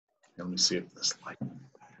Let me see if this light.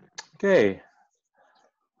 Okay.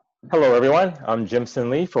 Hello, everyone. I'm Jimson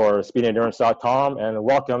Lee for SpeedEndurance.com, and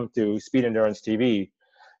welcome to Speed Endurance TV.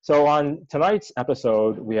 So on tonight's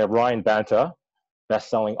episode, we have Ryan Banta,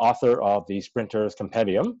 best-selling author of the Sprinter's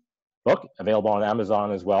Compendium book, available on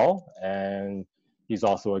Amazon as well, and he's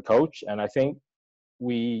also a coach. And I think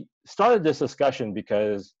we started this discussion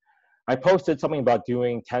because I posted something about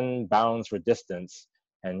doing 10 bounds for distance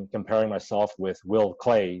and comparing myself with Will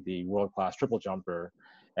Clay, the world-class triple jumper.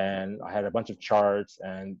 And I had a bunch of charts,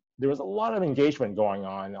 and there was a lot of engagement going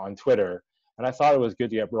on Twitter. And I thought it was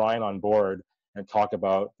good to get Ryan on board and talk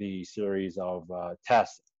about the series of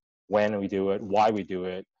tests, when we do it, why we do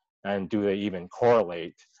it, and do they even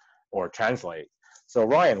correlate or translate. So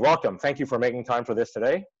Ryan, welcome. Thank you for making time for this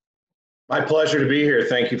today. My pleasure to be here.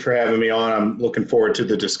 Thank you for having me on. I'm looking forward to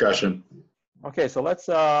the discussion. Okay, so let's,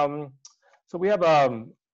 so we have a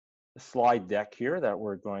slide deck here that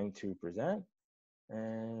we're going to present.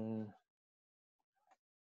 And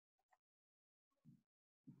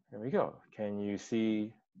there we go. Can you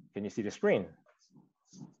see the screen?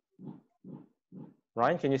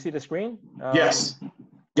 Ryan, can you see the screen? Yes.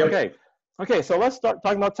 Yep. Okay, so let's start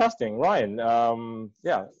talking about testing. Ryan,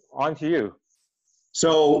 yeah, on to you.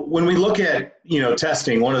 So when we look at,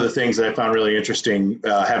 testing, one of the things that I found really interesting,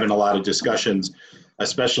 having a lot of discussions,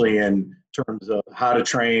 especially in terms of how to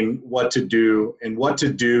train, what to do, and what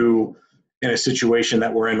to do in a situation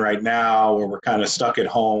that we're in right now where we're kind of stuck at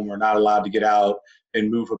home, we're not allowed to get out and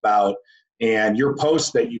move about. And your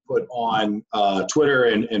post that you put on Twitter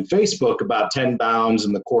and Facebook about 10 bounds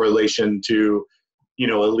and the correlation to,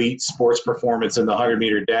 elite sports performance in the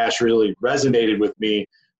 100-meter dash really resonated with me,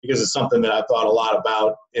 because it's something that I've thought a lot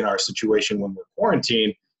about in our situation when we're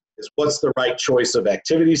quarantined, is what's the right choice of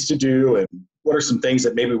activities to do, and what are some things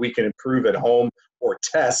that maybe we can improve at home or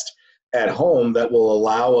test at home that will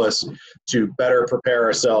allow us to better prepare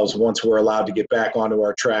ourselves once we're allowed to get back onto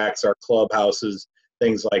our tracks, our clubhouses,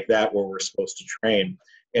 things like that, where we're supposed to train,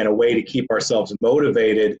 and a way to keep ourselves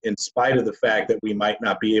motivated in spite of the fact that we might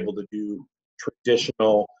not be able to do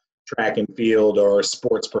traditional track and field or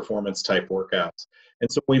sports performance type workouts.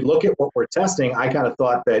 And so when we look at what we're testing, I kind of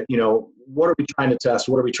thought that, what are we trying to test?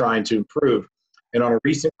 What are we trying to improve? And on a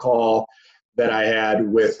recent call that I had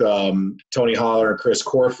with Tony Holler and Chris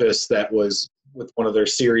Corfus, that was with one of their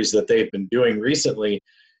series that they've been doing recently,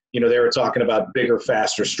 they were talking about bigger,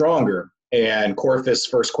 faster, stronger. And Corfus'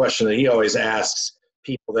 first question that he always asks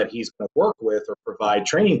people that he's going to work with or provide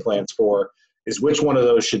training plans for is, which one of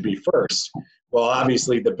those should be first? Well,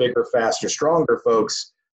 obviously the bigger, faster, stronger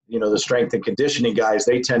folks, the strength and conditioning guys,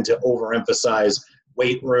 they tend to overemphasize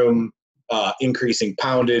weight room, increasing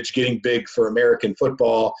poundage, getting big for American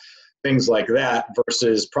football, things like that,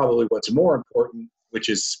 versus probably what's more important, which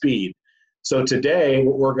is speed. So today,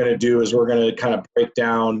 what we're going to do is we're going to kind of break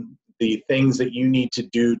down the things that you need to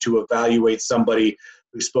do to evaluate somebody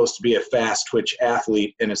who's supposed to be a fast twitch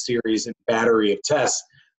athlete in a series and battery of tests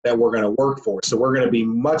that we're going to work for. So we're going to be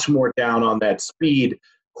much more down on that speed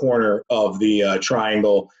corner of the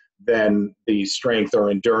triangle than the strength or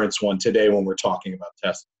endurance one today when we're talking about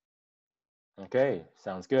testing. Okay,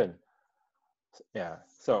 sounds good. Yeah,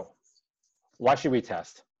 so why should we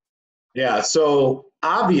test? Yeah, so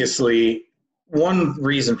obviously one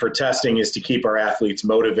reason for testing is to keep our athletes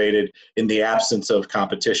motivated in the absence of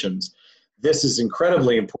competitions. This is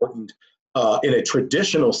incredibly important in a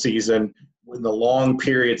traditional season, in the long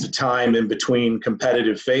periods of time in between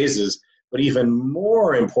competitive phases, but even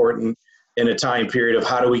more important in a time period of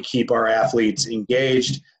how do we keep our athletes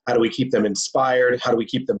engaged, how do we keep them inspired, how do we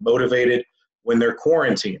keep them motivated when they're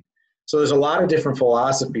quarantined. So there's a lot of different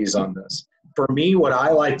philosophies on this. For me, what I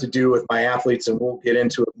like to do with my athletes, and we'll get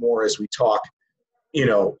into it more as we talk,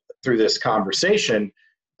 through this conversation,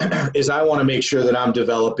 is I want to make sure that I'm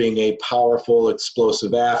developing a powerful,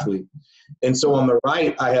 explosive athlete. And so on the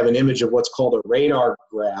right, I have an image of what's called a radar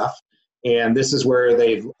graph. And this is where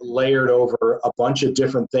they've layered over a bunch of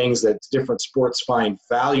different things that different sports find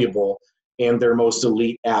valuable, and their most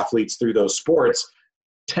elite athletes through those sports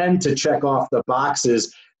tend to check off the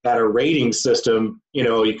boxes at a rating system.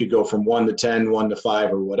 You could go from 1 to 10, 1 to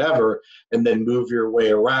 5, or whatever, and then move your way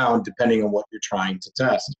around depending on what you're trying to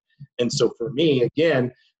test. And so for me,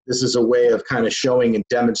 again, this is a way of kind of showing and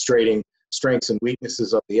demonstrating strengths and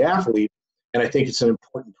weaknesses of the athlete. And I think it's an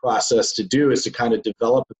important process to do, is to kind of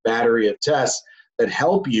develop a battery of tests that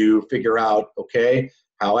help you figure out, okay,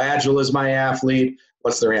 how agile is my athlete?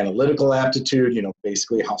 What's their analytical aptitude?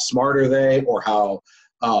 Basically how smart are they, or how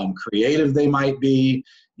creative they might be,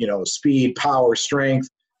 speed, power, strength,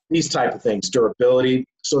 these type of things, durability.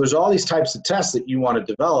 So there's all these types of tests that you want to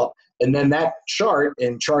develop And then that chart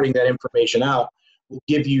and charting that information out will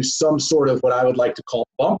give you some sort of what I would like to call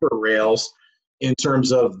bumper rails in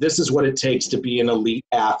terms of this is what it takes to be an elite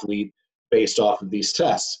athlete based off of these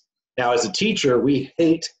tests. Now, as a teacher, we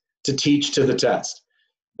hate to teach to the test,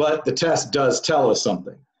 but the test does tell us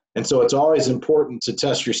something. And so it's always important to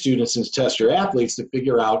test your students and test your athletes to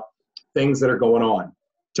figure out things that are going on.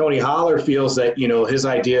 Tony Holler feels that, his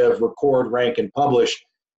idea of record, rank, and publish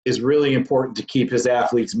is really important to keep his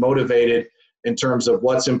athletes motivated in terms of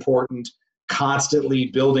what's important, constantly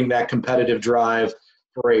building that competitive drive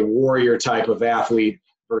for a warrior type of athlete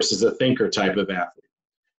versus a thinker type of athlete.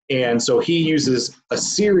 And so he uses a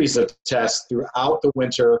series of tests throughout the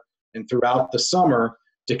winter and throughout the summer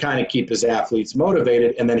to kind of keep his athletes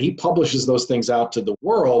motivated. And then he publishes those things out to the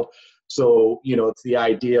world. So, it's the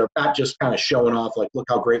idea of not just kind of showing off like, look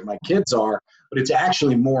how great my kids are, but it's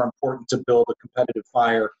actually more important to build a competitive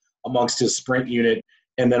fire amongst his sprint unit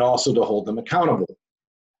and then also to hold them accountable.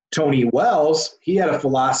 Tony Wells, he had a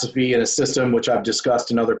philosophy and a system, which I've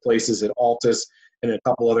discussed in other places at Altus and a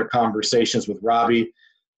couple other conversations with Robbie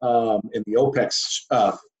and the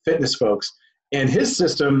OPEX fitness folks. And his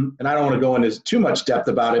system, and I don't want to go into too much depth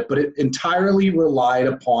about it, but it entirely relied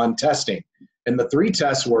upon testing. And the 3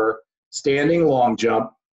 tests were standing long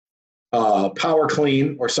jump, power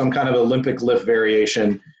clean, or some kind of Olympic lift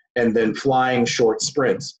variation, and then flying short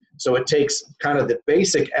sprints. So it takes kind of the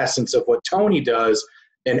basic essence of what Tony does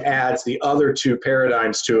and adds the other 2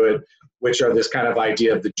 paradigms to it, which are this kind of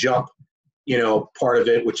idea of the jump, part of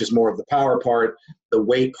it, which is more of the power part, the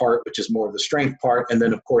weight part, which is more of the strength part, and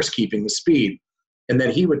then, of course, keeping the speed. And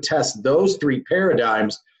then he would test those 3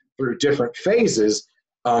 paradigms through different phases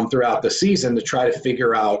throughout the season to try to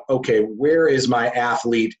figure out, okay, where is my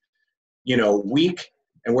athlete, weak,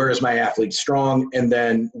 and where is my athlete strong, and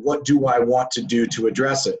then what do I want to do to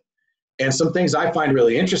address it? And some things I find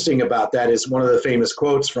really interesting about that is one of the famous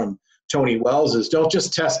quotes from Tony Wells is, don't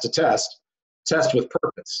just test to test, test with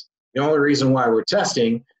purpose. The only reason why we're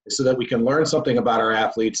testing is so that we can learn something about our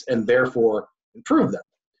athletes and therefore improve them.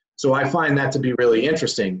 So I find that to be really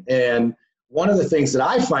interesting. And one of the things that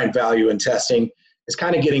I find value in testing is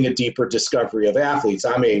kind of getting a deeper discovery of athletes.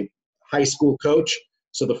 I'm a high school coach,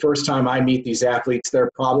 so the first time I meet these athletes,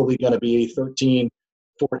 they're probably going to be 13,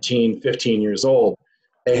 14, 15 years old.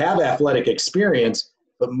 They have athletic experience,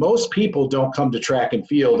 but most people don't come to track and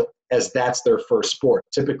field as that's their first sport.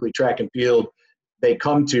 Typically, track and field, they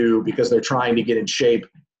come to because they're trying to get in shape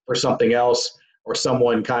for something else, or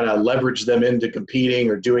someone kind of leveraged them into competing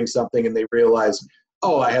or doing something and they realize,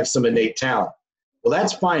 oh, I have some innate talent. Well,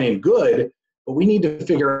 that's fine and good, but we need to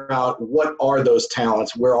figure out what are those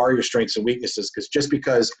talents, where are your strengths and weaknesses, because just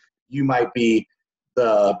because you might be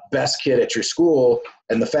the best kid at your school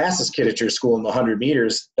and the fastest kid at your school in the 100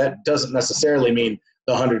 meters, that doesn't necessarily mean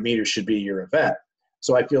the 100 meters should be your event.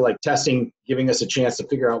 So I feel like testing, giving us a chance to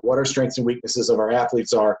figure out what our strengths and weaknesses of our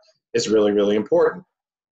athletes are, is really, really important.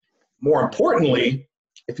 More importantly,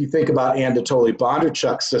 if you think about Anatoly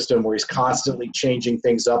Bondarchuk's system, where he's constantly changing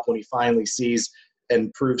things up when he finally sees and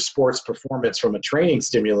improves sports performance from a training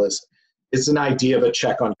stimulus, it's an idea of a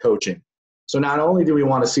check on coaching. So not only do we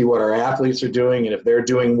want to see what our athletes are doing and if they're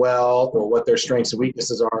doing well or what their strengths and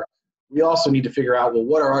weaknesses are, we also need to figure out, well,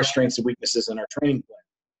 what are our strengths and weaknesses in our training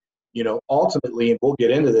plan? Ultimately, and we'll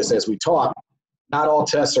get into this as we talk, not all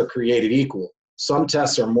tests are created equal. Some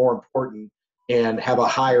tests are more important and have a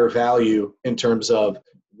higher value in terms of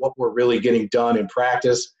what we're really getting done in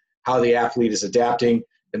practice, how the athlete is adapting,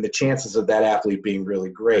 and the chances of that athlete being really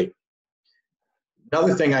great.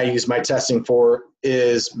 Another thing I use my testing for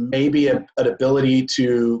is maybe an ability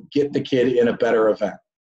to get the kid in a better event.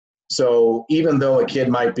 So even though a kid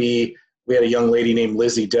might be, we had a young lady named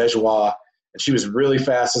Lizzie Dejois, and she was really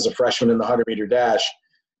fast as a freshman in the 100-meter dash,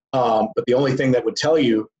 but the only thing that would tell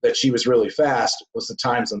you that she was really fast was the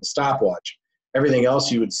times on the stopwatch. Everything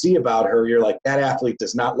else you would see about her, you're like, that athlete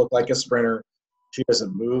does not look like a sprinter. She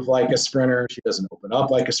doesn't move like a sprinter. She doesn't open up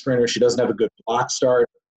like a sprinter. She doesn't have a good block start,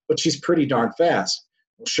 but she's pretty darn fast.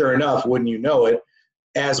 Well, sure enough, wouldn't you know it,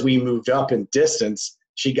 as we moved up in distance,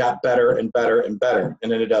 she got better and better and better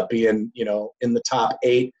and ended up being, in the top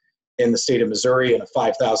 8 in the state of Missouri in a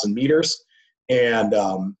 5,000 meters and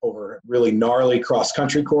over a really gnarly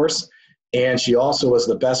cross-country course. And she also was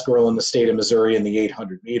the best girl in the state of Missouri in the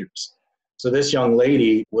 800 meters. So this young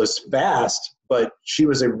lady was fast, but she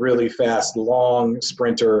was a really fast, long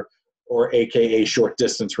sprinter, or AKA short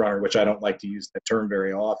distance runner, which I don't like to use that term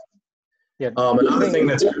very often. Yeah. Another thing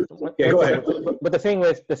that's, yeah, go ahead. But the thing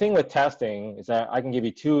with testing is that I can give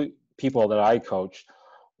you 2 people that I coached.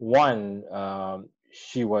 One,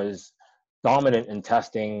 she was dominant in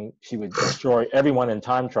testing. She would destroy everyone in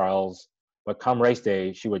time trials, but come race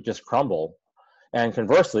day, she would just crumble. And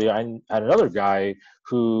conversely, I had another guy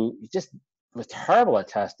who just was terrible at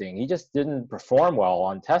testing. He just didn't perform well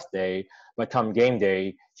on test day, but come game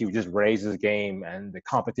day, he would just raise his game, and the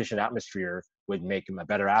competition atmosphere would make him a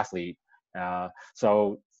better athlete.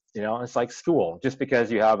 So, it's like school. Just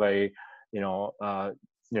because you have a,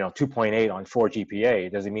 2.8 on 4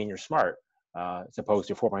 GPA doesn't mean you're smart, as opposed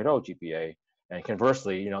to 4.0 GPA. And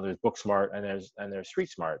conversely, there's book smart and there's street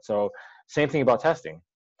smart. So same thing about testing.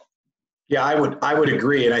 Yeah, I would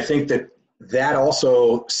agree, and I think that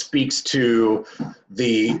also speaks to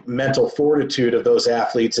the mental fortitude of those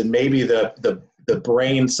athletes and maybe the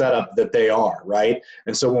brain setup that they are, right?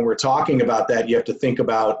 And so when we're talking about that, you have to think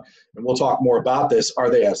about, and we'll talk more about this, are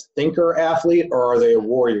they a thinker athlete or are they a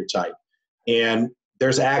warrior type? And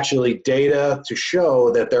there's actually data to show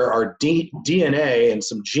that there are DNA and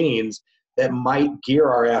some genes that might gear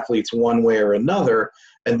our athletes one way or another.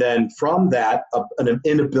 And then from that, an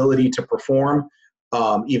inability to perform,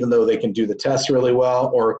 even though they can do the test really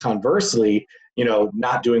well, or conversely,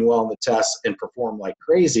 not doing well in the test and perform like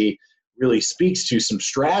crazy, really speaks to some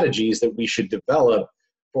strategies that we should develop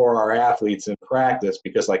for our athletes in practice,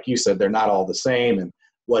 because like you said, they're not all the same, and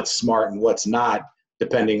what's smart and what's not,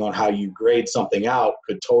 depending on how you grade something out,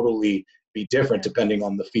 could totally be different depending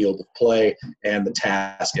on the field of play and the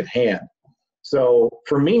task at hand. So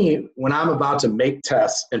for me, when I'm about to make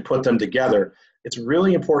tests and put them together, it's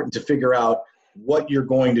really important to figure out what you're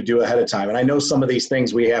going to do ahead of time. And I know some of these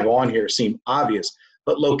things we have on here seem obvious,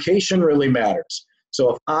 but location really matters.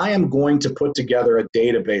 So if I am going to put together a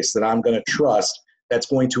database that I'm going to trust, that's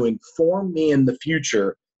going to inform me in the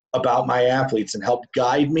future about my athletes and help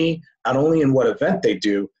guide me, not only in what event they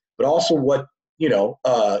do, but also what,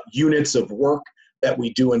 units of work that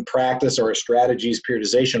we do in practice or strategies,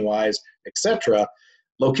 periodization-wise, etc.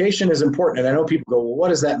 Location is important. And I know people go, well, what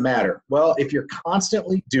does that matter? Well, if you're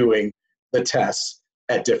constantly doing the tests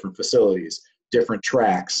at different facilities, different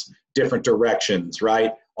tracks, different directions,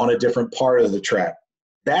 right, on a different part of the track,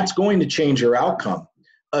 that's going to change your outcome,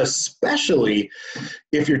 especially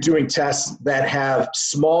if you're doing tests that have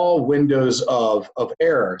small windows of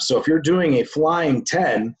error. So if you're doing a flying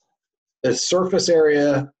 10, the surface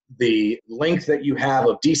area, the length that you have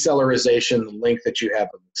of deceleration, the length that you have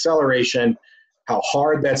of acceleration, how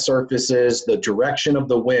hard that surface is, the direction of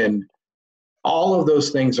the wind, all of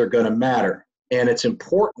those things are going to matter. And it's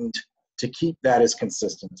important to keep that as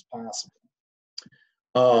consistent as possible.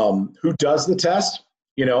 Who does the test?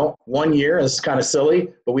 1 year is kind of silly,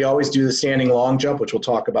 but we always do the standing long jump, which we'll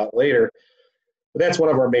talk about later. But that's one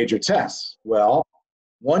of our major tests. Well,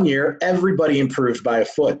 1 year, everybody improved by a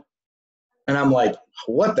foot. And I'm like,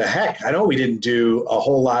 what the heck? I know we didn't do a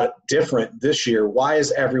whole lot different this year. Why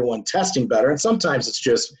is everyone testing better? And sometimes it's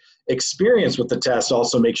just experience with the test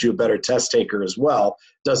also makes you a better test taker as well.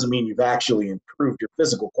 Doesn't mean you've actually improved your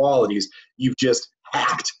physical qualities. You've just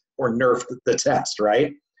hacked or nerfed the test,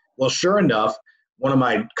 right? Well, sure enough, one of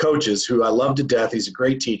my coaches, who I love to death, he's a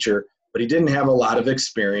great teacher, but he didn't have a lot of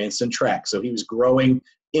experience in track. So he was growing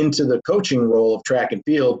into the coaching role of track and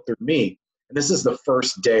field through me. And this is the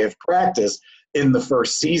first day of practice in the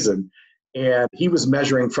first season. And he was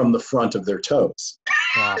measuring from the front of their toes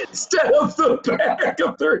instead of the back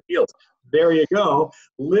of their heels. There you go.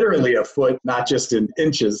 Literally a foot, not just in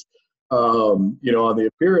inches, on the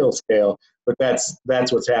imperial scale. But that's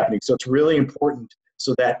what's happening. So it's really important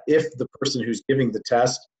so that if the person who's giving the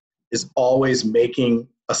test is always making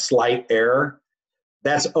a slight error,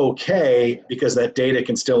 that's okay, because that data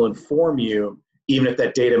can still inform you, even if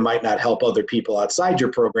that data might not help other people outside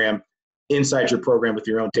your program. Inside your program with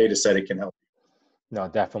your own data set, it can help you. No,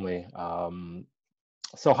 definitely.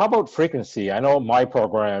 So how about frequency? I know my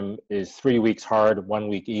program is 3 weeks hard, 1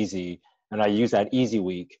 week easy, and I use that easy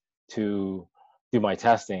week to do my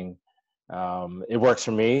testing. It works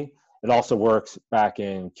for me. It also works back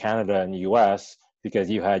in Canada and the US, because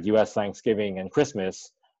you had US Thanksgiving and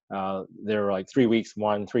Christmas. There were like 3 weeks,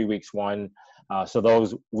 3 weeks, 1. So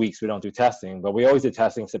those weeks we don't do testing, but we always do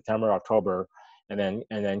testing September, October, and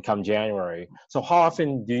then come January. So how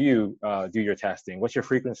often do you do your testing? What's your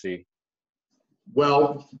frequency?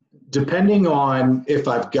 Well, depending on if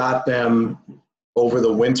I've got them over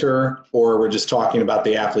the winter or we're just talking about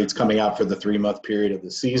the athletes coming out for the 3-month period of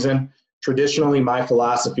the season, traditionally my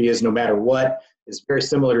philosophy is no matter what, is very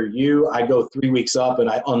similar to you. I go 3 weeks up and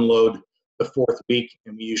I unload the 4th week,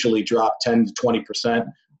 and we usually drop 10 to 20%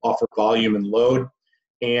 off of volume and load.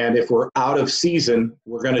 And if we're out of season,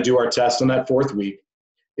 we're going to do our test on that 4th week.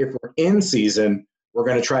 If we're in season, we're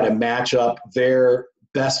going to try to match up their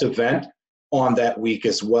best event on that week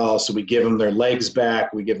as well. So we give them their legs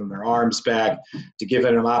back, we give them their arms back, to give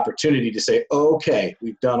them an opportunity to say, okay,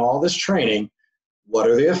 we've done all this training. What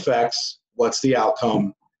are the effects? What's the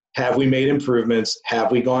outcome? Have we made improvements?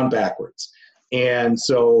 Have we gone backwards? And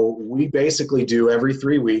so we basically do every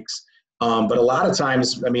 3 weeks. But a lot of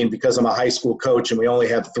times, I mean, because I'm a high school coach and we only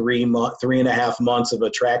have 3.5 months of a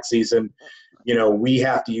track season, we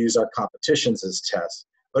have to use our competitions as tests.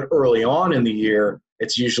 But early on in the year,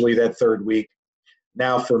 it's usually that 3rd week.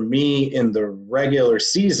 Now, for me in the regular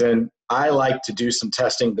season, I like to do some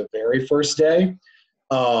testing the very first day,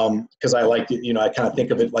 because I like it, I kind of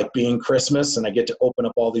think of it like being Christmas, and I get to open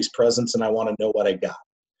up all these presents and I want to know what I got.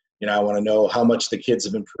 I want to know how much the kids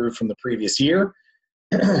have improved from the previous year.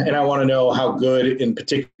 And I want to know how good in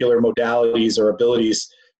particular modalities or abilities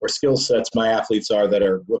or skill sets my athletes are that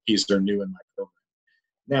are rookies or new in my program.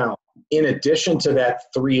 Now, in addition to that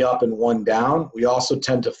 3 up and 1 down, we also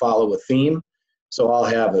tend to follow a theme. So I'll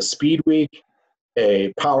have a speed week,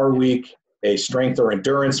 a power week, a strength or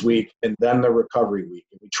endurance week, and then the recovery week.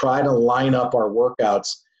 And we try to line up our workouts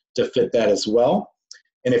to fit that as well.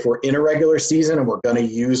 And if we're in a regular season and we're going to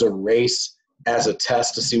use a race as a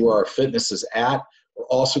test to see where our fitness is at, we're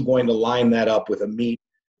also going to line that up with a meet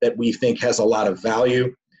that we think has a lot of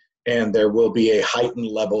value, and there will be a heightened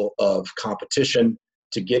level of competition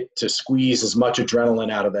to get to squeeze as much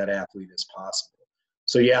adrenaline out of that athlete as possible.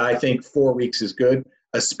 So yeah, I think 4 weeks is good,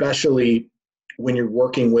 especially when you're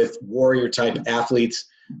working with warrior type athletes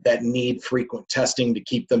that need frequent testing to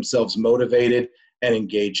keep themselves motivated and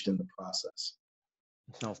engaged in the process.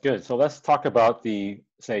 Sounds good. So let's talk about the,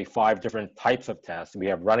 say, 5 different types of tests. We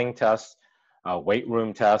have running tests, weight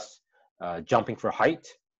room tests, jumping for height,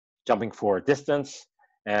 jumping for distance,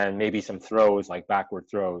 and maybe some throws like backward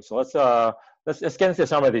throws. So let's get into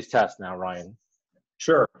some of these tests now, Ryan.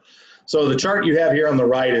 Sure. So the chart you have here on the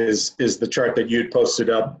right is the chart that you'd posted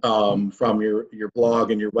up from your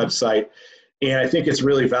blog and your website. And I think it's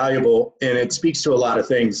really valuable, and it speaks to a lot of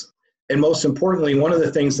things. And most importantly, one of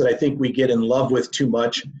the things that I think we get in love with too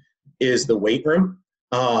much is the weight room.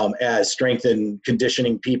 As strength and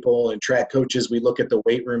conditioning people and track coaches, we look at the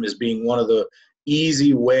weight room as being one of the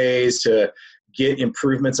easy ways to get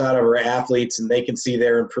improvements out of our athletes, and they can see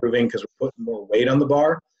they're improving because we're putting more weight on the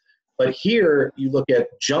bar. But here you look at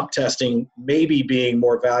jump testing maybe being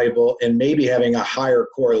more valuable and maybe having a higher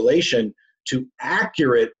correlation to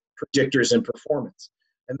accurate predictors in performance.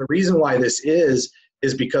 And the reason why this is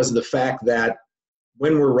because of the fact that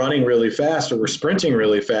when we're running really fast or we're sprinting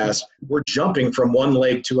really fast, we're jumping from one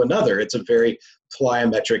leg to another. It's a very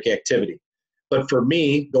plyometric activity. But for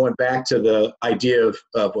me, going back to the idea of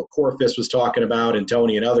what Corfist was talking about and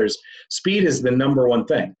Tony and others, speed is the number one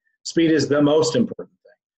thing. Speed is the most important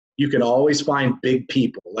thing. You can always find big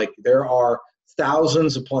people. Like there are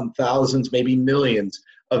thousands upon thousands, maybe millions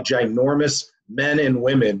of ginormous men and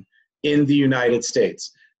women in the United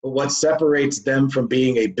States. But what separates them from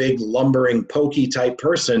being a big lumbering pokey type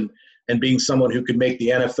person and being someone who could make the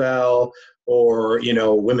NFL or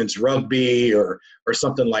women's rugby or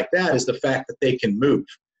something like that is the fact that they can move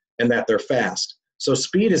and that they're fast. So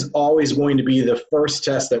speed is always going to be the first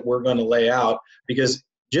test that we're going to lay out, because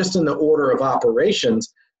just in the order of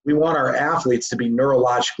operations, we want our athletes to be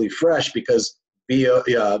neurologically fresh, because via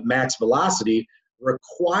max velocity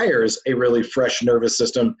requires a really fresh nervous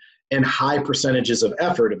system and high percentages of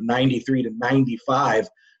effort of 93 to 95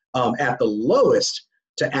 at the lowest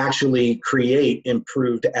to actually create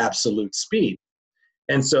improved absolute speed.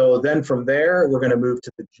 And so then from there, we're going to move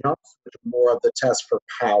to the jumps, which are more of the test for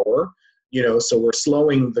power. So we're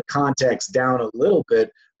slowing the context down a little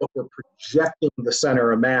bit, but we're projecting the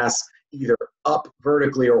center of mass either up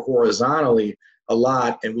vertically or horizontally a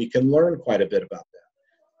lot, and we can learn quite a bit about that.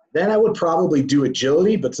 Then I would probably do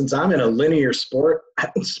agility, but since I'm in a linear sport,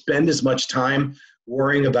 I don't spend as much time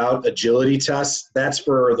worrying about agility tests. That's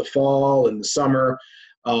for the fall and the summer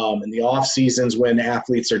and the off seasons when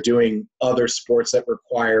athletes are doing other sports that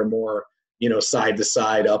require more, side to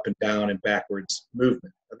side, up and down and backwards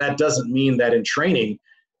movement. But that doesn't mean that in training,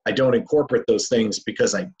 I don't incorporate those things,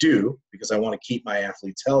 because I do, because I want to keep my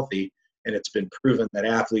athletes healthy. And it's been proven that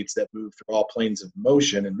athletes that move through all planes of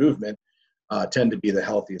motion and movement tend to be the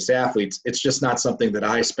healthiest athletes. It's just not something that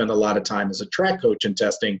I spend a lot of time as a track coach in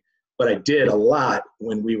testing, but I did a lot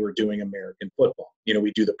when we were doing American football.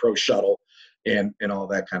 We do the pro shuttle and all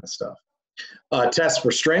that kind of stuff. Tests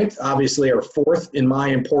for strength, obviously, are fourth in my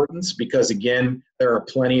importance, because, again, there are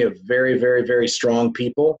plenty of very, very, very strong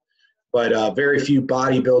people, but very few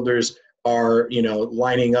bodybuilders are,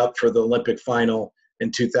 lining up for the Olympic final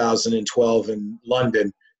in 2012 in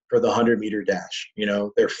London for the 100-meter dash.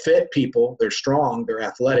 They're fit people, they're strong, they're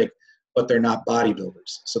athletic, but they're not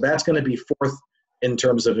bodybuilders. So that's going to be fourth in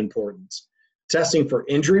terms of importance. Testing for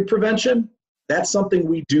injury prevention, that's something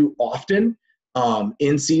we do often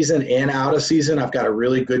in season and out of season. I've got a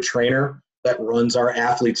really good trainer that runs our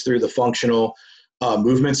athletes through the functional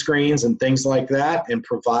movement screens and things like that, and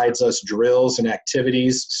provides us drills and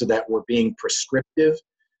activities so that we're being prescriptive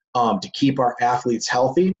to keep our athletes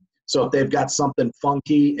healthy. So if they've got something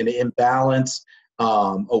funky, an imbalance,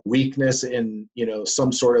 a weakness in,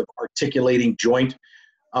 some sort of articulating joint,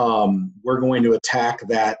 we're going to attack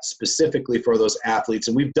that specifically for those athletes.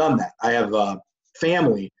 And we've done that. I have a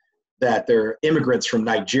family that they're immigrants from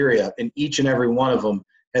Nigeria, and each and every one of them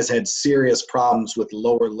has had serious problems with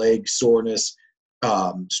lower leg soreness,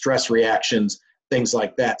 stress reactions, things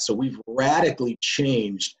like that. So we've radically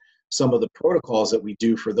changed some of the protocols that we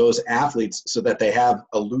do for those athletes so that they have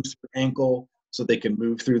a looser ankle, so they can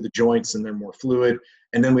move through the joints and they're more fluid.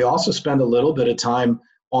 And then we also spend a little bit of time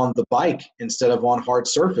on the bike instead of on hard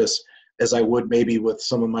surface, as I would maybe with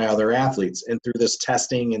some of my other athletes. And through this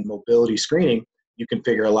testing and mobility screening, you can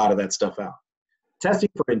figure a lot of that stuff out. Testing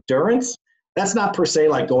for endurance, that's not per se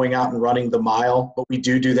like going out and running the mile, but we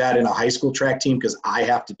do that in a high school track team because I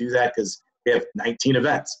have to do that because we have 19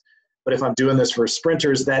 events. But if I'm doing this for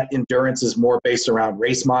sprinters, that endurance is more based around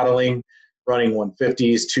race modeling, running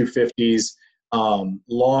 150s, 250s,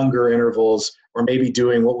 longer intervals, or maybe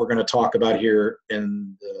doing what we're going to talk about here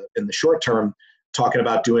in the short term, talking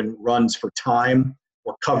about doing runs for time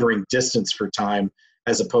or covering distance for time,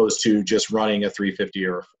 as opposed to just running a 350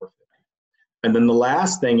 or a 450. And then the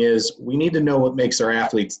last thing is we need to know what makes our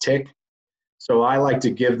athletes tick. So I like to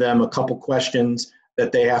give them a couple questions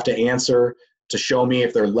that they have to answer to show me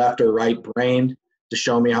if they're left or right brained, to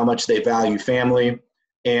show me how much they value family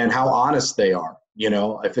and how honest they are.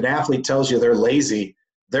 If an athlete tells you they're lazy,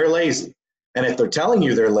 they're lazy. And if they're telling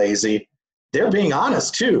you they're lazy, they're being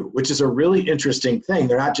honest too, which is a really interesting thing.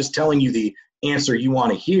 They're not just telling you the answer you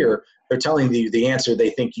want to hear, they're telling you the answer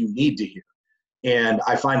they think you need to hear. And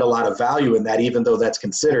I find a lot of value in that, even though that's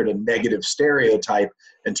considered a negative stereotype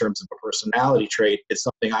in terms of a personality trait. It's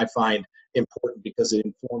something I find important because it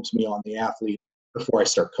informs me on the athlete before I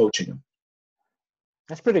start coaching them.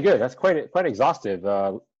 That's pretty good. That's quite exhaustive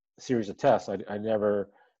series of tests. I never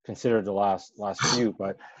considered the last few,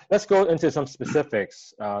 but let's go into some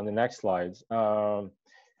specifics on the next slides.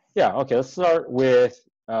 Okay, let's start with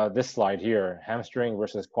this slide here, hamstring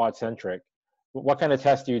versus quad-centric. What kind of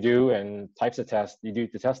tests do you do and types of tests do you do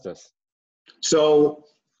to test this? So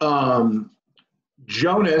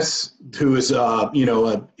Jonas, who is, he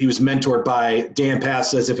was mentored by Dan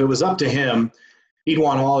Pass, says if it was up to him, he'd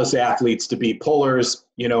want all his athletes to be pullers,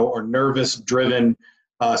 or nervous-driven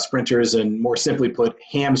sprinters, and more simply put,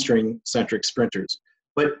 hamstring-centric sprinters.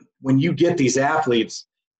 But when you get these athletes,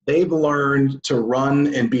 they've learned to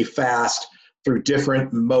run and be fast through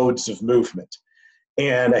different modes of movement.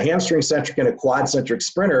 And a hamstring-centric and a quad-centric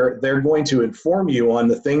sprinter, they're going to inform you on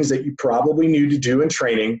the things that you probably need to do in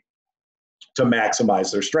training to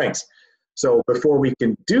maximize their strengths. So before we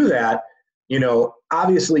can do that,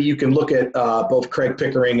 obviously you can look at both Craig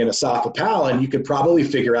Pickering and Asaf Apal, and you could probably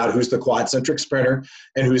figure out who's the quad-centric sprinter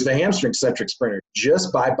and who's the hamstring-centric sprinter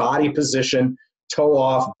just by body position, toe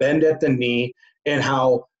off, bend at the knee, and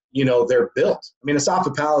how they're built. I mean, Asaf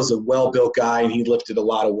Apal is a well-built guy, and he lifted a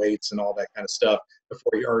lot of weights and all that kind of stuff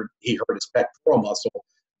before he hurt his pectoral muscle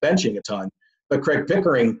benching a ton. But Craig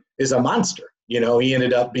Pickering is a monster. He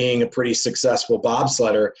ended up being a pretty successful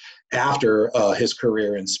bobsledder after his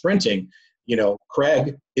career in sprinting.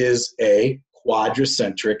 Craig is a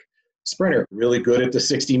quadricentric sprinter, really good at the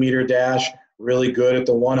 60-meter dash, really good at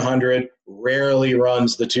the 100, rarely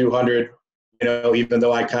runs the 200, even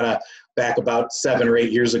though I kind of back about 7 or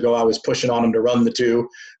 8 years ago, I was pushing on him to run the 2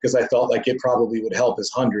 because I felt like it probably would help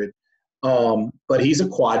his 100. But he's a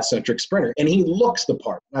quad-centric sprinter, and he looks the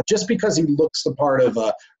part. Now, just because he looks the part of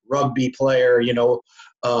a rugby player,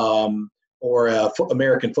 or a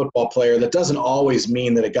American football player, that doesn't always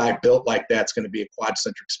mean that a guy built like that's going to be a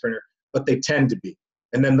quad-centric sprinter, but they tend to be.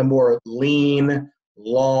 And then the more lean,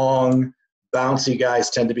 long, bouncy guys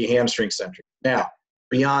tend to be hamstring-centric. Now,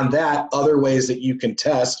 beyond that, other ways that you can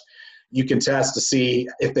test to see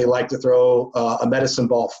if they like to throw a medicine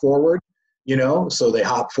ball forward, so they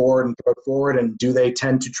hop forward and throw forward, and do they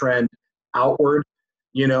tend to trend outward,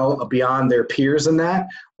 beyond their peers in that?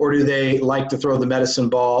 Or do they like to throw the medicine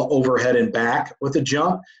ball overhead and back with a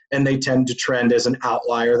jump, and they tend to trend as an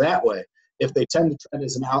outlier that way? If they tend to trend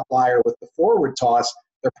as an outlier with the forward toss,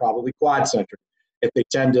 they're probably quad-centric. If they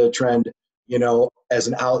tend to trend, as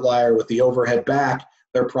an outlier with the overhead back,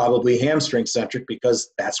 they're probably hamstring-centric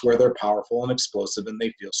because that's where they're powerful and explosive and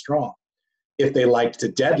they feel strong. If they like to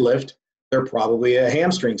deadlift, they're probably a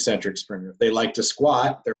hamstring-centric sprinter. If they like to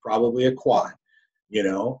squat, they're probably a quad.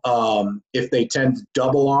 If they tend to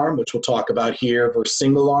double arm, which we'll talk about here, versus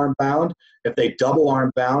single arm bound, if they double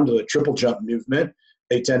arm bound to a triple jump movement,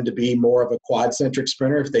 they tend to be more of a quad-centric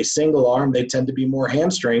sprinter. If they single arm, they tend to be more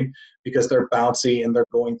hamstring because they're bouncy and they're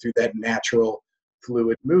going through that natural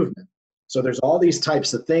fluid movement. So there's all these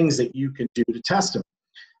types of things that you can do to test them.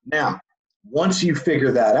 Now, once you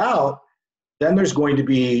figure that out, then there's going to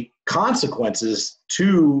be consequences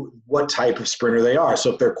to what type of sprinter they are.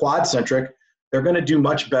 So if they're quad-centric, they're going to do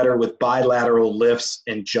much better with bilateral lifts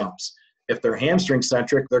and jumps. If they're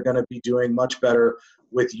hamstring-centric, they're going to be doing much better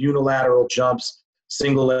with unilateral jumps,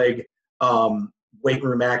 single leg, weight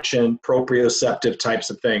room action, proprioceptive types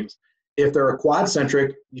of things. If they're a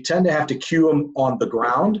quad-centric, you tend to have to cue them on the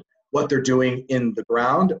ground, what they're doing in the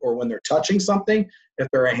ground or when they're touching something. If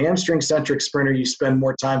they're a hamstring-centric sprinter, you spend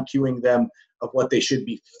more time cueing them of what they should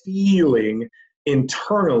be feeling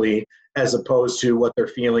internally as opposed to what they're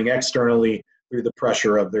feeling externally through the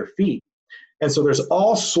pressure of their feet. And so there's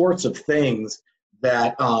all sorts of things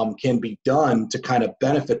that can be done to kind of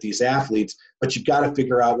benefit these athletes, but you've got to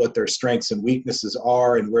figure out what their strengths and weaknesses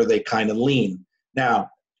are and where they kind of lean. Now,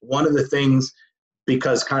 one of the things,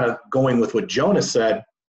 because kind of going with what Jonas said,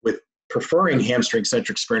 with preferring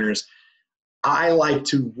hamstring-centric sprinters, I like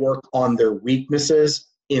to work on their weaknesses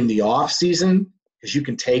in the off season because you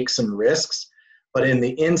can take some risks, but in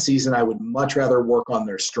the in season, I would much rather work on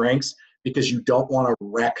their strengths because you don't want to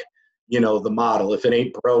wreck, the model. If it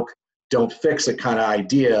ain't broke, don't fix it kind of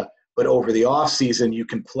idea. But over the off season, you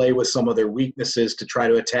can play with some of their weaknesses to try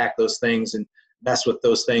to attack those things and mess with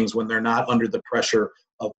those things when they're not under the pressure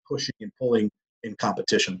of pushing and pulling in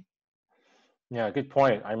competition. Yeah, good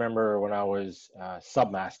point. I remember when I was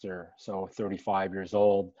submaster, so 35 years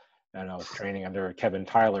old, and I was training under Kevin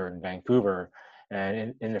Tyler in Vancouver.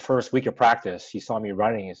 And in the first week of practice, he saw me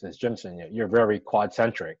running. He says, "Jimson, you're very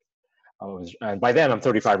quad-centric." And by then I'm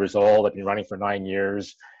 35 years old. I've been running for 9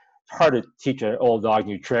 years. It's hard to teach an old dog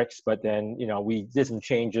new tricks, but then, we did some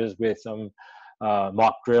changes with some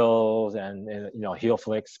mock drills and heel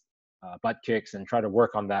flicks, butt kicks, and try to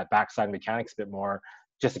work on that backside mechanics a bit more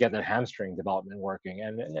just to get that hamstring development working.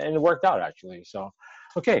 And it worked out, actually. So,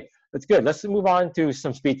 okay, that's good. Let's move on to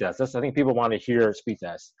some speed tests. I think people want to hear speed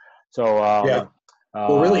tests. So, yeah.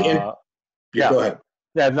 Well, really, yeah. Go ahead.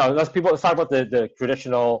 Yeah, no, let's talk about the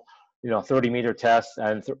traditional, 30-meter test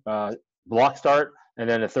and block start, and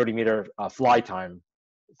then a 30-meter fly time.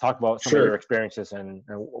 Talk about some of your experiences and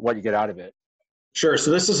what you get out of it. Sure.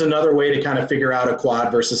 So this is another way to kind of figure out a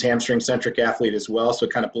quad versus hamstring-centric athlete as well. So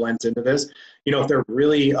it kind of blends into this. If they're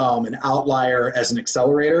really an outlier as an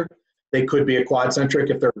accelerator, they could be a quad-centric.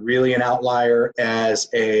 If they're really an outlier as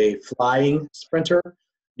a flying sprinter,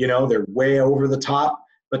 they're way over the top,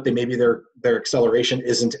 but maybe their acceleration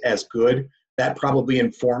isn't as good. That probably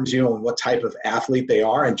informs you on what type of athlete they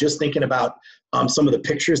are. And just thinking about some of the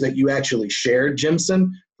pictures that you actually shared,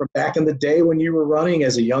 Jimson, from back in the day when you were running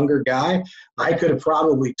as a younger guy, I could have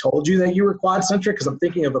probably told you that you were quad-centric because I'm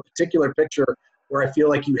thinking of a particular picture where I feel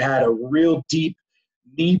like you had a real deep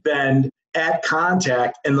knee bend at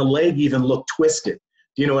contact and the leg even looked twisted.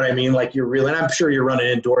 Do you know what I mean? Like and I'm sure you're running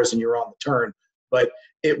indoors and you're on the turn, but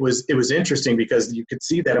it was interesting because you could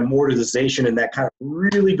see that amortization and that kind of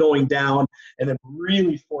really going down and then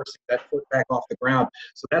really forcing that foot back off the ground.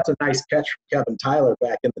 So that's a nice catch from Kevin Tyler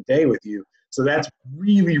back in the day with you. So that's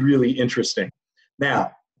really, really interesting.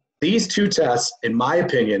 Now, these two tests, in my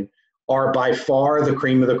opinion, are by far the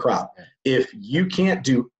cream of the crop. If you can't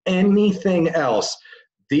do anything else,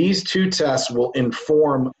 these two tests will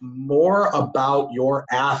inform more about your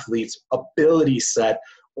athlete's ability set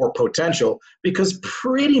or potential, because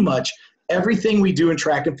pretty much everything we do in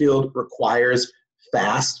track and field requires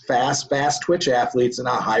fast twitch athletes and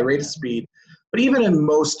a high rate of speed. But even in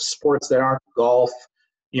most sports that aren't golf,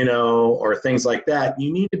 or things like that,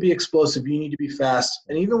 you need to be explosive, you need to be fast.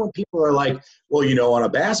 And even when people are like, well, on a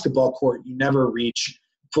basketball court, you never reach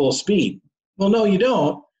full speed. Well, no, you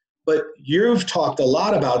don't. But you've talked a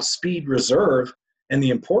lot about speed reserve and the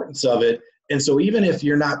importance of it. And so even if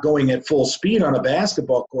you're not going at full speed on a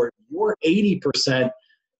basketball court, your 80%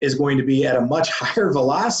 is going to be at a much higher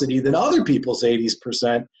velocity than other people's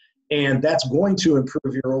 80%. And that's going to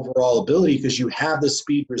improve your overall ability because you have the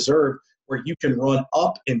speed reserve where you can run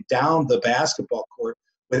up and down the basketball court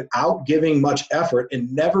without giving much effort and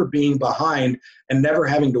never being behind and never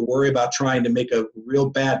having to worry about trying to make a real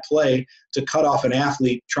bad play to cut off an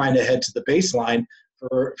athlete trying to head to the baseline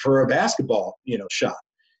for a basketball, shot.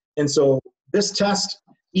 And so this test,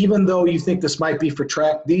 even though you think this might be for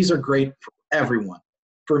track, these are great for everyone.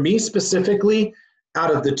 For me specifically,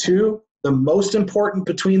 out of the two, The most important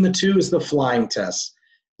between the two is the flying test.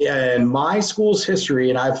 In my school's history,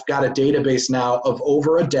 and I've got a database now of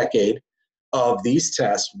over a decade of these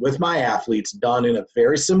tests with my athletes done in a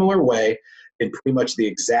very similar way in pretty much the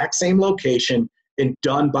exact same location and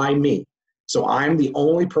done by me. So I'm the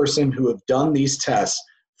only person who have done these tests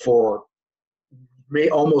for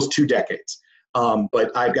almost 2 decades.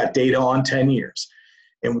 But I've got data on 10 years.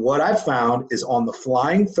 And what I've found is on the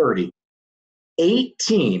flying 30,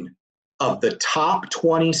 18 of the top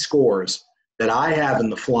 20 scores that I have in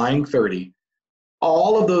the flying 30,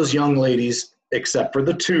 all of those young ladies, except for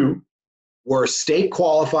the 2, were state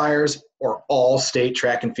qualifiers or all state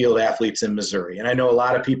track and field athletes in Missouri. And I know a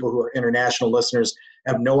lot of people who are international listeners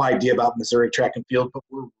have no idea about Missouri track and field, but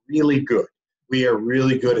we're really good. We are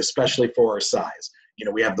really good, especially for our size. You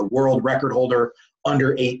know, we have the world record holder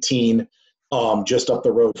under 18 just up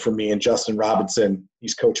the road from me, and Justin Robinson.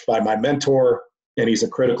 He's coached by my mentor, and he's a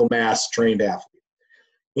critical mass trained athlete.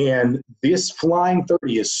 And this flying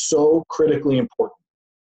 30 is so critically important.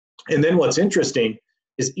 And then what's interesting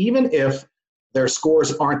is even if their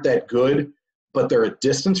scores aren't that good, but they're a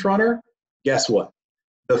distance runner, guess what?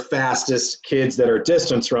 The fastest kids that are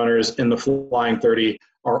distance runners in the flying 30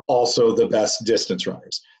 are also the best distance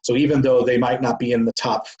runners. So even though they might not be in the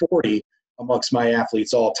top 40 amongst my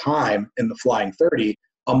athletes all time in the flying 30,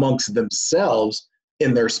 amongst themselves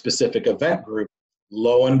in their specific event group,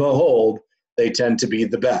 lo and behold, they tend to be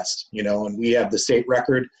the best, you know. And we have the state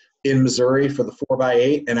record in Missouri for the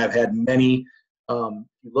 4x8, and I've had many, you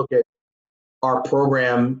look at our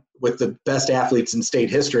program with the best athletes in state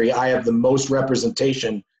history, I have the most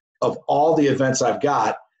representation of all the events I've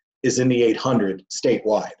got is in the 800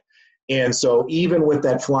 statewide. And so even with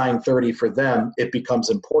that flying 30 for them, it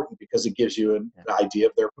becomes important because it gives you an idea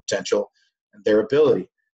of their potential and their ability.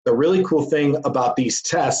 The really cool thing about these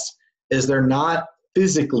tests is they're not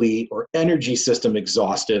physically or energy system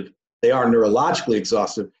exhaustive. They are neurologically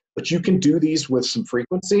exhaustive, but you can do these with some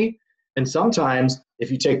frequency. And sometimes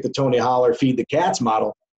if you take the Tony Holler feed the cats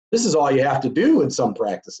model, this is all you have to do in some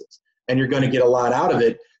practices. And you're going to get a lot out of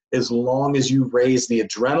it as long as you raise the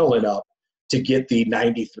adrenaline up to get the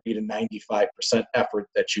 93 to 95% effort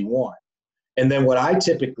that you want. And then what I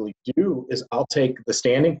typically do is I'll take the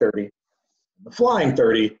standing 30, the flying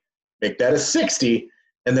 30, make that a 60,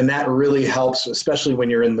 and then that really helps, especially when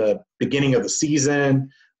you're in the beginning of the season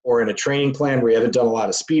or in a training plan where you haven't done a lot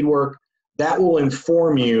of speed work. That will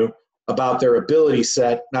inform you about their ability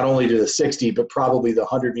set, not only to the 60, but probably the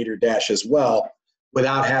 100-meter dash as well,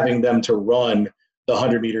 without having them to run the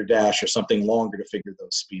 100-meter dash or something longer to figure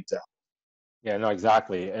those speeds out. Yeah, no,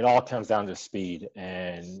 exactly. It all comes down to speed,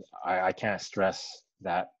 and I can't stress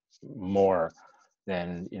that more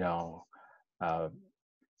than, you know,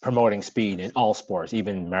 promoting speed in all sports,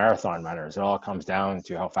 even marathon runners. It all comes down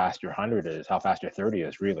to how fast your 100 is, how fast your 30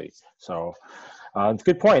 is, really. So it's a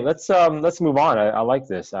good point. Let's move on. I like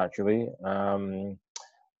this, actually.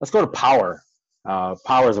 Let's go to power.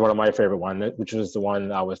 Power is one of my favorite ones, which was the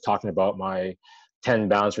one I was talking about, my 10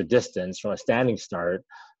 bounds for distance from a standing start.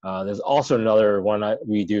 There's also another one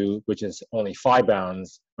we do, which is only 5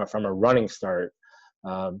 bounds from a running start.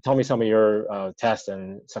 Tell me some of your tests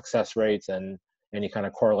and success rates and any kind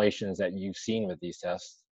of correlations that you've seen with these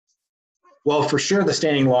tests. Well, for sure, the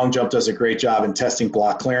standing long jump does a great job in testing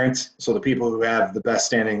block clearance. So the people who have the best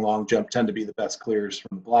standing long jump tend to be the best clears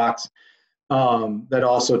from the blocks. That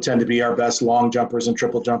also tend to be our best long jumpers and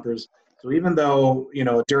triple jumpers. So even though, you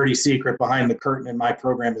know, a dirty secret behind the curtain in my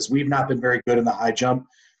program is we've not been very good in the high jump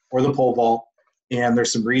or the pole vault, and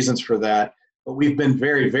there's some reasons for that, but we've been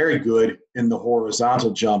very, very good in the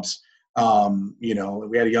horizontal jumps. You know,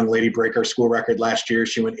 we had a young lady break our school record last year.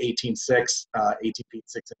 She went 18.6, 18 feet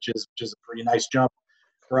 6 inches, which is a pretty nice jump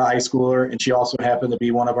for a high schooler. And she also happened to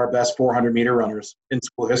be one of our best 400-meter runners in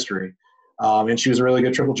school history. And she was a really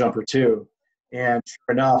good triple jumper too. And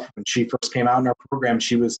sure enough, when she first came out in our program,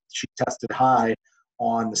 she tested high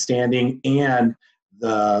on the standing and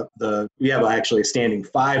we have actually a standing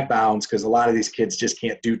 5 bounds because a lot of these kids just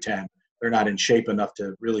can't do 10. They're not in shape enough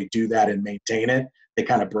to really do that and maintain it. They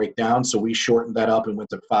kind of break down. So we shortened that up and went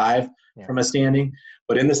to 5 from a standing.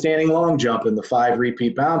 But in the standing long jump and the 5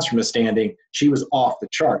 repeat bounds from a standing, she was off the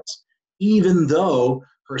charts, even though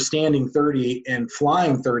her standing 30 and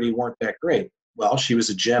flying 30 weren't that great. Well, she was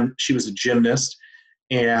a gymnast,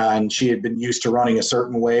 and she had been used to running a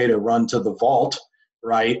certain way to run to the vault,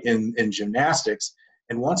 right, in gymnastics.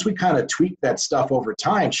 And once we kind of tweaked that stuff over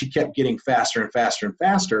time, she kept getting faster and faster and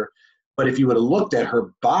faster. But if you would have looked at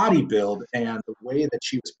her body build and the way that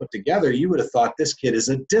she was put together, you would have thought this kid is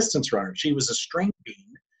a distance runner. She was a strength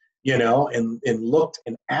bean, you know, and looked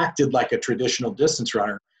and acted like a traditional distance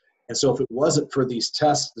runner. And so if it wasn't for these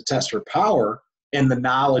tests to test her power and the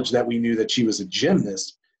knowledge that we knew that she was a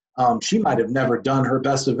gymnast, she might have never done her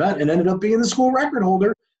best event and ended up being the school record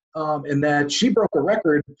holder. And that she broke a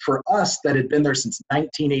record for us that had been there since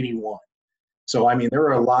 1981. So, I mean, there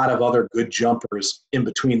were a lot of other good jumpers in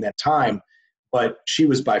between that time, but she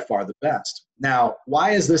was by far the best. Now,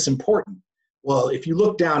 why is this important? Well, if you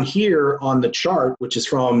look down here on the chart, which is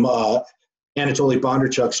from Anatoly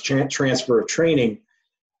Bondarchuk's transfer of training,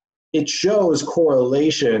 it shows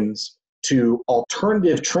correlations to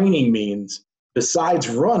alternative training means besides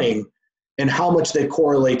running and how much they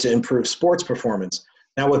correlate to improved sports performance.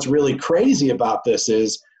 Now, what's really crazy about this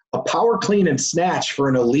is a power clean and snatch for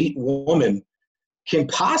an elite woman can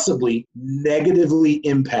possibly negatively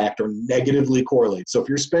impact or negatively correlate. So if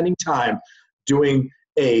you're spending time doing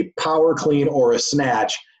a power clean or a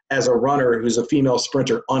snatch as a runner who's a female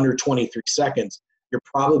sprinter under 23 seconds, you're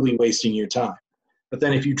probably wasting your time. But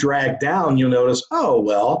then if you drag down, you'll notice, oh,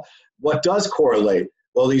 well, what does correlate?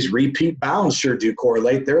 Well, these repeat bounds sure do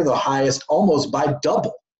correlate. They're the highest almost by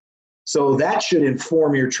double. So that should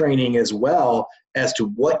inform your training as well as to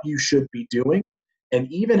what you should be doing.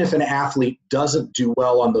 And even if an athlete doesn't do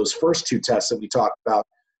well on those first two tests that we talked about,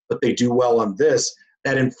 but they do well on this,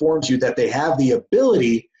 that informs you that they have the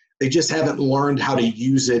ability, they just haven't learned how to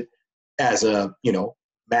use it as a,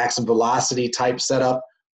 maximum velocity type setup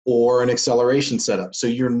or an acceleration setup. So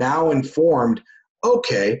you're now informed,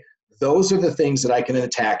 okay, those are the things that I can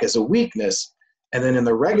attack as a weakness. And then in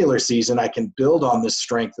the regular season, I can build on this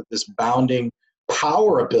strength of this bounding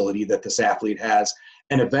power ability that this athlete has.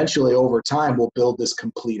 And eventually over time, we'll build this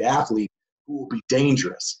complete athlete who will be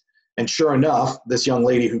dangerous. And sure enough, this young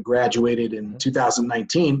lady who graduated in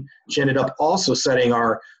 2019, she ended up also setting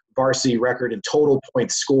our varsity record in total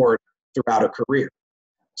points scored throughout a career.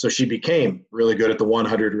 So she became really good at the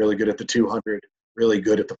 100, really good at the 200, really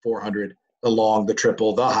good at the 400, the long, the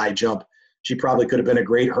triple, the high jump. She probably could have been a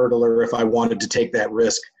great hurdler if I wanted to take that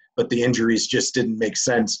risk, but the injuries just didn't make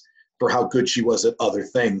sense for how good she was at other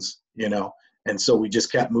things, And so we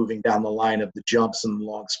just kept moving down the line of the jumps and the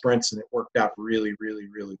long sprints, and it worked out really, really,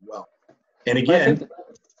 really well. And again,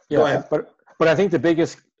 go ahead. But I think the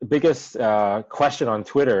biggest question on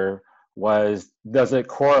Twitter was, does it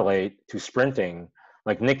correlate to sprinting?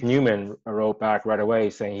 Like Nick Newman wrote back right away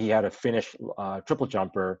saying he had a Finnish triple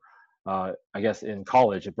jumper, I guess in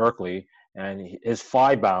college at Berkeley, and his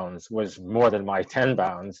 5 bounds was more than my 10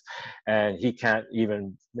 bounds, and he can't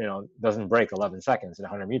even, doesn't break 11 seconds in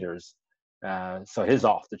 100 meters. So his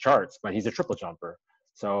off the charts, but he's a triple jumper.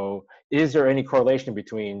 So is there any correlation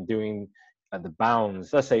between doing the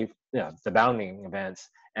bounds, let's say, the bounding events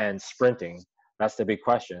and sprinting? That's the big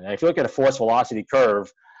question. And if you look at a force velocity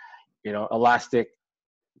curve, elastic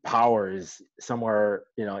power is somewhere,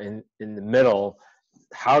 in the middle.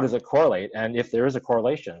 How does it correlate? And if there is a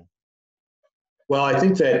correlation? Well, I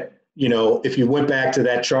think that, if you went back to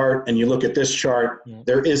that chart and you look at this chart,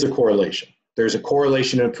 there is a correlation. There's a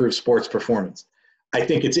correlation to improved sports performance. I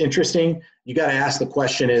think it's interesting. You got to ask the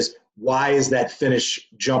question is, why is that Finnish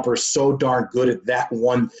jumper so darn good at that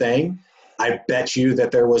one thing? I bet you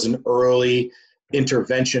that there was an early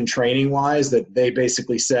intervention training-wise that they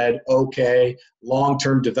basically said, okay,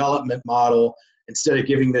 long-term development model, instead of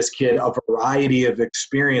giving this kid a variety of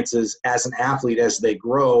experiences as an athlete as they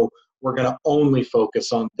grow, we're going to only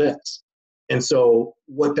focus on this. And so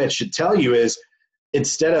what that should tell you is,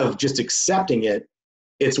 instead of just accepting it,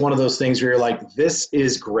 it's one of those things where you're like, this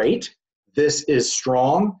is great, this is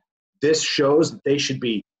strong, this shows that they should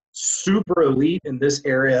be super elite in this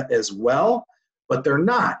area as well, but they're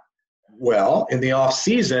not. Well, in the off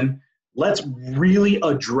season, let's really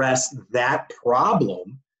address that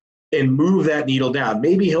problem and move that needle down.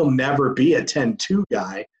 Maybe he'll never be a 10-2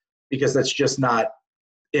 guy because that's just not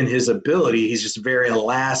in his ability. He's just very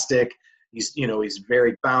elastic. He's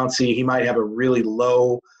very bouncy. He might have a really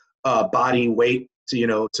low body weight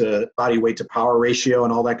to body weight to power ratio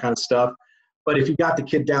and all that kind of stuff. But if you got the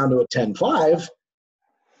kid down to a 10-5,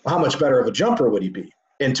 how much better of a jumper would he be?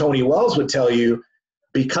 And Tony Wells would tell you,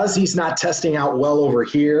 because he's not testing out well over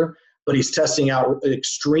here, but he's testing out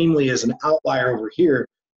extremely as an outlier over here,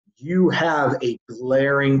 you have a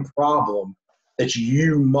glaring problem that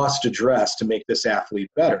you must address to make this athlete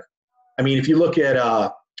better. I mean, if you look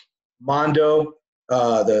at Mondo,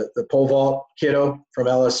 the pole vault kiddo from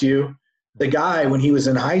LSU, the guy, when he was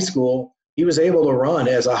in high school, he was able to run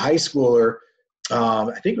as a high schooler,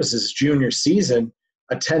 I think it was his junior season,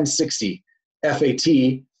 a 1060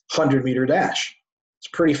 FAT 100-meter dash. It's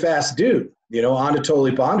a pretty fast dude.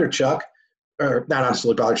 Anatoly Bondarchuk, or not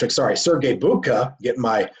Anatoly Bondarchuk, sorry, Sergey Bubka, getting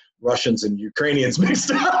my Russians and Ukrainians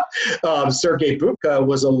mixed up. Sergei Bubka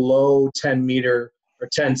was a low 10-meter or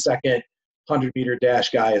 10-second 100-meter dash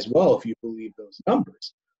guy as well, if you believe those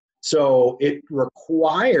numbers. So it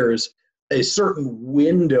requires a certain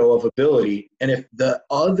window of ability, and if the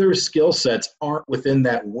other skill sets aren't within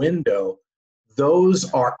that window, those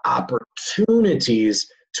are opportunities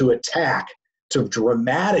to attack, to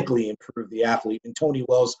dramatically improve the athlete, and Tony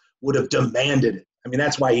Wells would have demanded it. I mean,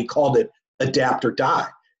 that's why he called it adapt or die.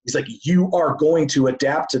 He's like, you are going to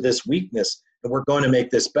adapt to this weakness, and we're going to make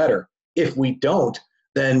this better. If we don't,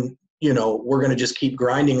 then, we're going to just keep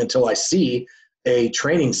grinding until I see a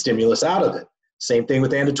training stimulus out of it. Same thing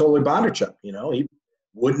with Anatoly Bondarchuk. He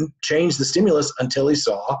wouldn't change the stimulus until he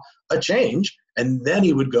saw a change, and then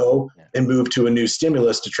he would go and move to a new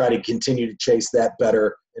stimulus to try to continue to chase that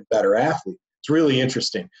better and better athlete. It's really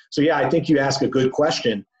interesting. So, yeah, I think you ask a good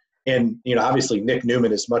question. And, obviously Nick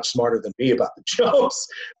Newman is much smarter than me about the jokes,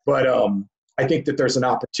 but I think that there's an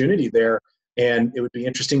opportunity there, and it would be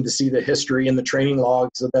interesting to see the history and the training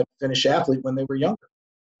logs of that Finnish athlete when they were younger.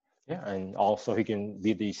 Yeah, and also he can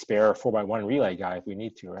be the spare 4x1 relay guy if we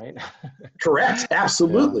need to, right? Correct.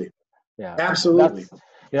 Absolutely. Yeah. Absolutely.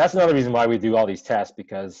 That's another reason why we do all these tests,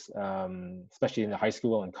 because especially in the high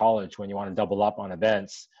school and college, when you want to double up on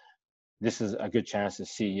events, this is a good chance to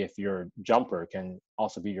see if your jumper can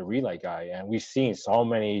also be your relay guy. And we've seen so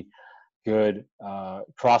many good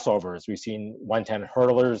crossovers. We've seen 110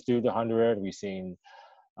 hurdlers do the 100. We've seen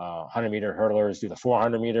 100-meter hurdlers do the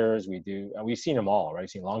 400 meters. We've seen them all, right? We've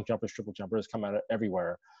seen long jumpers, triple jumpers come out of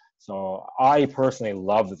everywhere. So I personally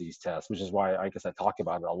love these tests, which is why I guess I talk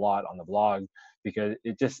about it a lot on the blog, because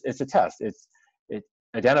it's a test. It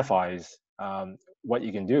identifies what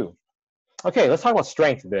you can do. Okay, let's talk about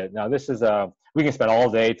strength a bit. Now, this is we can spend all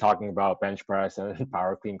day talking about bench press and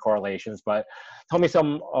power clean correlations, but tell me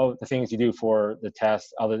some of the things you do for the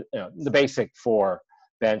test, the basic for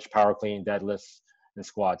bench, power clean, deadlifts, and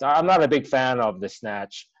squats. I'm not a big fan of the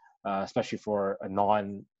snatch, especially for a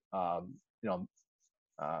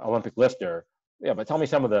Olympic lifter. Yeah, but tell me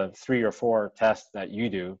some of the 3 or 4 tests that you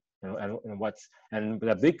do, and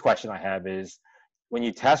the big question I have is, when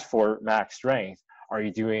you test for max strength, are you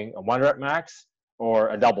doing a 1 rep max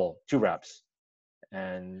or a double, 2 reps?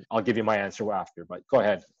 And I'll give you my answer after, but go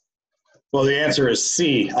ahead. Well, the answer is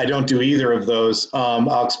C. I don't do either of those.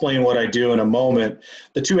 I'll explain what I do in a moment.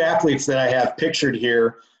 The 2 athletes that I have pictured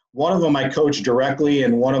here, one of them I coach directly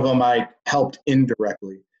and one of them I helped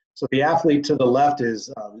indirectly. So the athlete to the left is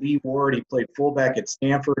Lee Ward. He played fullback at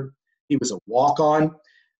Stanford. He was a walk-on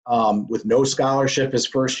with no scholarship his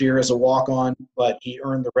first year as a walk-on, but he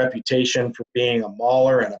earned the reputation for being a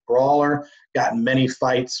mauler and a brawler, got in many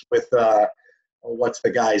fights with, what's the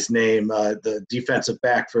guy's name, the defensive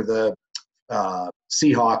back for the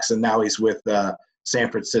Seahawks, and now he's with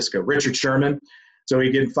San Francisco, Richard Sherman. So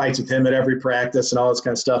he get in fights with him at every practice and all this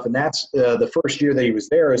kind of stuff. And that's the first year that he was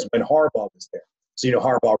there is when Harbaugh was there. So,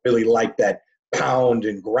 Harbaugh really liked that pound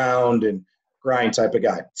and ground and grind type of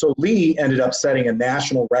guy. So Lee ended up setting a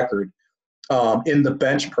national record in the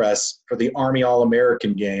bench press for the Army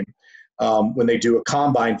All-American game when they do a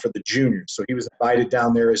combine for the juniors. So he was invited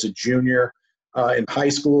down there as a junior in high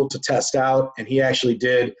school to test out, and he actually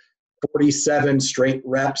did 47 straight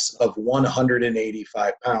reps of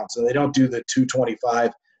 185 pounds. So they don't do the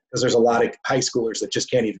 225 because there's a lot of high schoolers that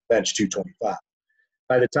just can't even bench 225.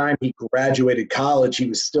 By the time he graduated college, he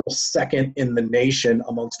was still second in the nation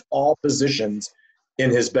amongst all positions in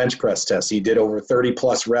his bench press test. He did over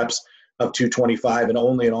 30-plus reps of 225, and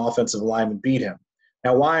only an offensive lineman beat him.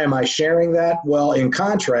 Now, why am I sharing that? Well, in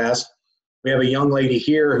contrast, we have a young lady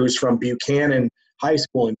here who's from Buchanan High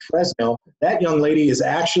School in Fresno. That young lady is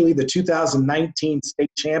actually the 2019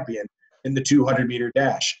 state champion in the 200-meter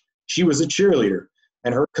dash. She was a cheerleader,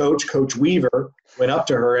 and her coach, Coach Weaver, went up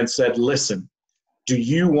to her and said, listen, do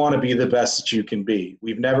you want to be the best that you can be?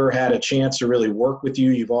 We've never had a chance to really work with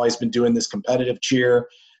you. You've always been doing this competitive cheer,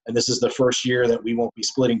 and this is the first year that we won't be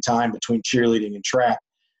splitting time between cheerleading and track.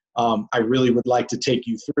 I really would like to take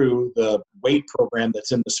you through the weight program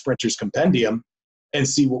that's in the Sprinters Compendium and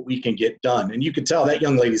see what we can get done. And you can tell that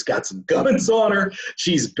young lady's got some guns on her.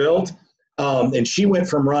 She's built. And she went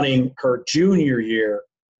from running her junior year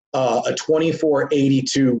a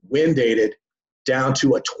 24.82 wind aided down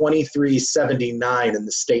to a 23.79 in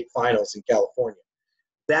the state finals in California.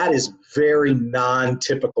 That is very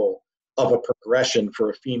non-typical of a progression for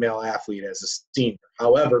a female athlete as a senior.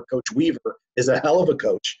 However, Coach Weaver is a hell of a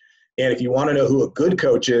coach. And if you want to know who a good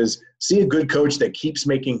coach is, see a good coach that keeps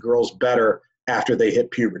making girls better after they hit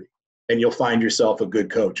puberty, and you'll find yourself a good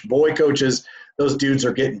coach. Boy coaches, those dudes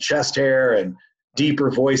are getting chest hair and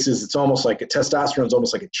deeper voices. It's almost like testosterone is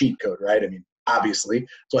almost like a cheat code, right? I mean, obviously,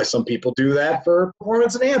 that's why some people do that for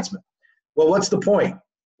performance enhancement. Well, what's the point?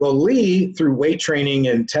 Well, Lee, through weight training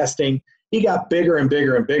and testing, he got bigger and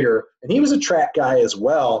bigger and bigger, and he was a track guy as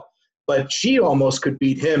well, but she almost could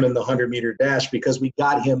beat him in the 100-meter dash because we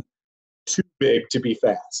got him too big to be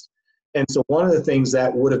fast. And so one of the things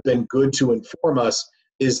that would have been good to inform us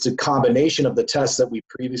is the combination of the tests that we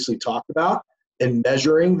previously talked about and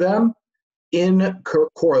measuring them in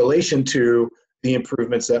correlation to the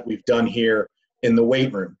improvements that we've done here in the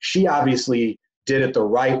weight room. She obviously did it the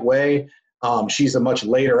right way. She's a much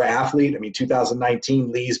later athlete. I mean,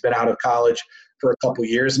 2019, Lee's been out of college for a couple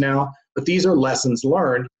years now, but these are lessons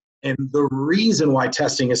learned. And the reason why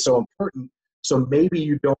testing is so important, so maybe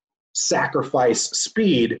you don't sacrifice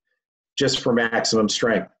speed just for maximum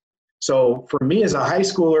strength. So for me as a high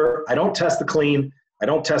schooler, I don't test the clean, I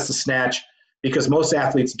don't test the snatch, because most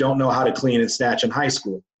athletes don't know how to clean and snatch in high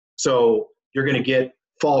school. So you're going to get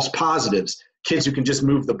false positives. Kids who can just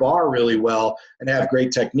move the bar really well and have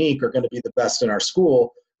great technique are going to be the best in our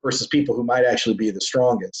school versus people who might actually be the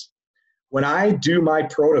strongest. When I do my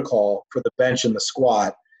protocol for the bench and the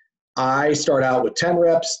squat, I start out with 10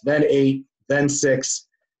 reps, then 8, then 6,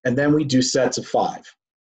 and then we do sets of 5.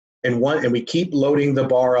 And we keep loading the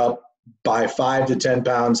bar up by 5 to 10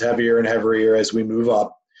 pounds heavier and heavier as we move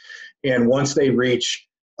up. And once they reach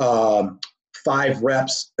 5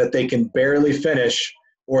 reps that they can barely finish,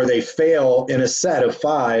 or they fail in a set of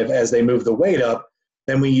 5 as they move the weight up,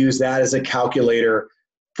 then we use that as a calculator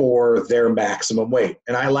for their maximum weight.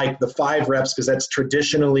 And I like the 5 reps because that's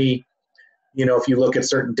traditionally, if you look at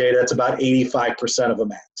certain data, it's about 85% of a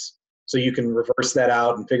max. So you can reverse that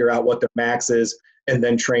out and figure out what the max is and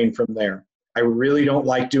then train from there. I really don't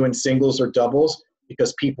like doing singles or doubles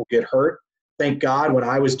because people get hurt. Thank God when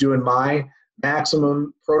I was doing my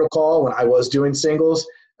maximum protocol, when I was doing singles,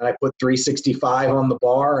 and I put 365 on the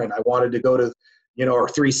bar and I wanted to go to, or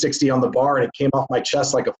 360 on the bar and it came off my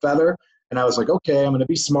chest like a feather. And I was like, okay, I'm going to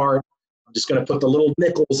be smart. I'm just going to put the little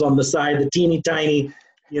nickels on the side, the teeny tiny,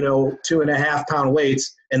 2.5 pound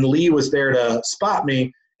weights. And Lee was there to spot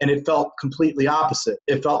me. And it felt completely opposite.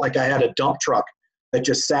 It felt like I had a dump truck that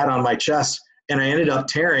just sat on my chest, and I ended up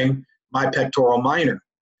tearing my pectoral minor.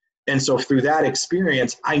 And so through that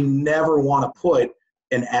experience, I never want to put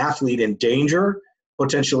an athlete in danger,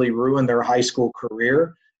 potentially ruin their high school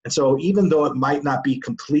career. And so even though it might not be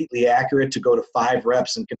completely accurate to go to 5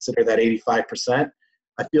 reps and consider that 85%,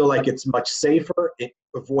 I feel like it's much safer. It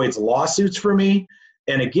avoids lawsuits for me.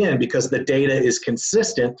 And again, because the data is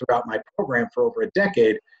consistent throughout my program for over a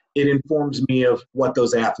decade, it informs me of what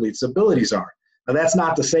those athletes' abilities are. Now, that's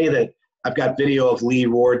not to say that I've got video of Lee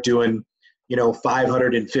Ward doing,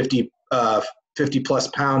 550 50 plus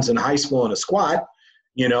pounds in high school in a squat,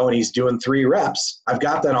 and he's doing 3 reps. I've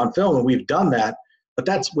got that on film and we've done that, but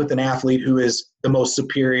that's with an athlete who is the most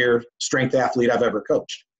superior strength athlete I've ever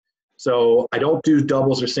coached. So I don't do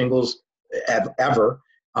doubles or singles ever.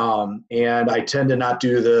 And I tend to not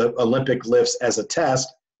do the Olympic lifts as a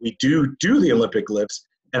test. We do the Olympic lifts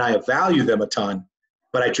and I value them a ton,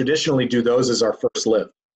 but I traditionally do those as our first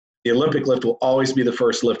lift. The Olympic lift will always be the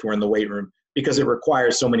first lift we're in the weight room because it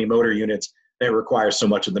requires so many motor units and it requires so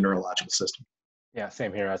much of the neurological system. Yeah,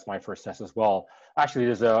 same here. That's my first test as well. Actually,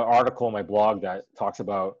 there's an article on my blog that talks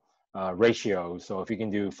about ratios. So if you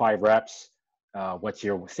can do 5 reps, what's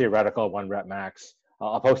your theoretical 1 rep max?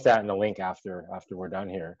 I'll post that in the link after we're done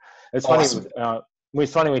here. It's awesome. Funny.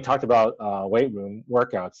 It's funny we talked about weight room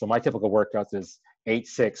workouts. So my typical workouts is 8,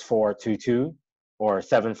 6, 4, 2, 2, or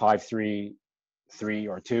 7, 5, 3, 3,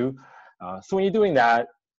 or 2. So when you're doing that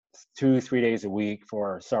 2-3 days a week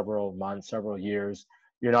for several months, several years,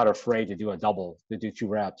 you're not afraid to do a double, to do 2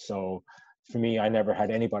 reps. So for me, I never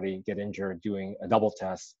had anybody get injured doing a double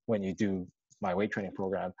test when you do my weight training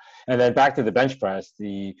program. And then back to the bench press,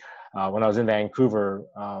 when I was in Vancouver,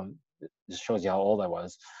 just shows you how old I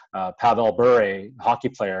was, Pavel Bure, hockey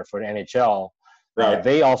player for the NHL, right.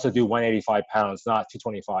 They also do 185 pounds, not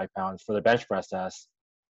 225 pounds for the bench press test.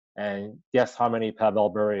 And guess how many Pavel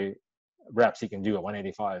Bure reps he can do at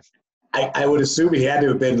 185? I would assume he had to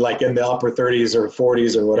have been like in the upper 30s or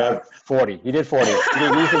 40s or whatever. Yeah, 40. He did 40. He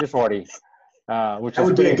usually did 40. Which that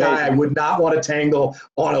would be a guy I would not want to tangle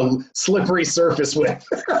on a slippery surface with.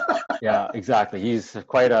 Yeah, exactly. He's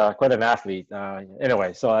quite an athlete.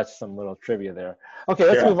 Anyway, so that's some little trivia there. Okay,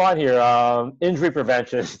 let's move on here. Injury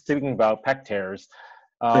prevention. Speaking about pec tears.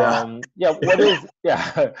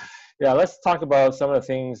 Let's talk about some of the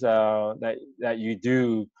things that you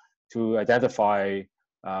do to identify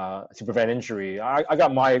to prevent injury. I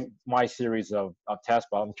got my series of tests,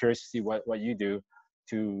 but I'm curious to see what you do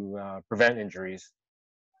to prevent injuries?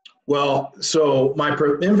 Well, so my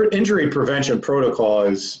injury prevention protocol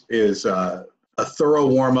is a thorough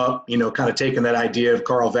warm up. Kind of taking that idea of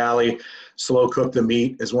Carl Valley, slow cook the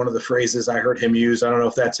meat is one of the phrases I heard him use. I don't know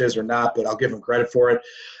if that's his or not, but I'll give him credit for it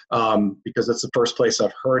because it's the first place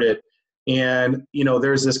I've heard it. And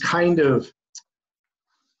there's this kind of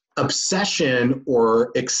obsession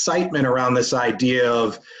or excitement around this idea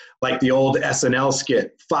of like the old SNL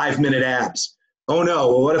skit, 5-minute abs. Oh no,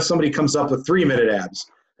 well, what if somebody comes up with 3-minute abs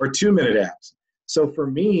or 2-minute abs? So for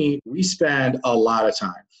me, we spend a lot of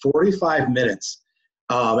time, 45 minutes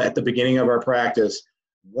at the beginning of our practice,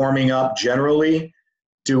 warming up generally,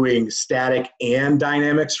 doing static and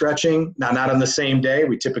dynamic stretching. Now, not on the same day.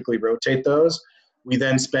 We typically rotate those. We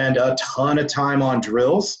then spend a ton of time on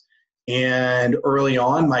drills. And early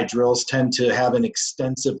on, my drills tend to have an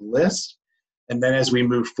extensive list. And then as we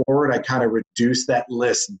move forward, I kind of reduce that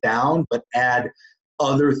list down, but add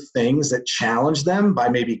other things that challenge them by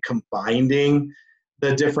maybe combining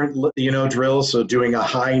the different, drills. So doing a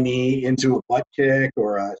high knee into a butt kick,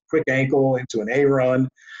 or a quick ankle into an A run,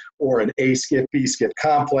 or an A skip, B skip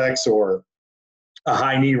complex, or a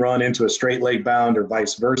high knee run into a straight leg bound, or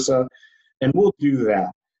vice versa. And we'll do that.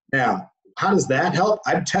 Now, how does that help?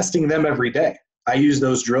 I'm testing them every day. I use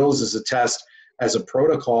those drills as a test, as a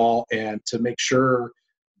protocol, and to make sure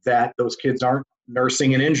that those kids aren't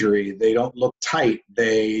nursing an injury. They don't look tight.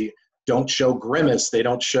 They don't show grimace. They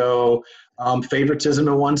don't show favoritism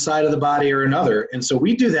to one side of the body or another. And so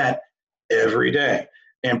we do that every day.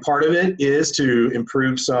 And part of it is to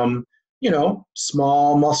improve some,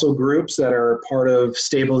 small muscle groups that are part of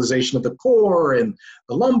stabilization of the core and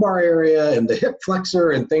the lumbar area and the hip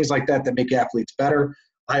flexor and things like that make athletes better.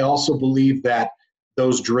 I also believe that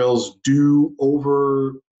those drills do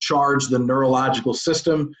overcharge the neurological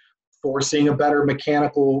system, forcing a better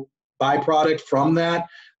mechanical byproduct from that.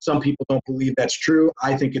 Some people don't believe that's true.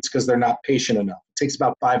 I think it's because they're not patient enough. It takes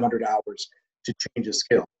about 500 hours to change a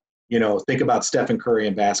skill. Think about Stephen Curry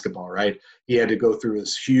in basketball, right? He had to go through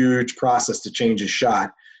this huge process to change his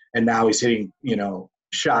shot. And now he's hitting,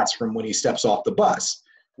 shots from when he steps off the bus,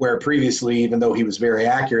 where previously, even though he was very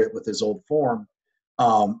accurate with his old form,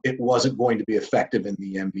 it wasn't going to be effective in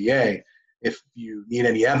the NBA. If you need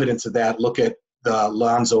any evidence of that, look at the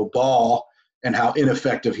Lonzo Ball and how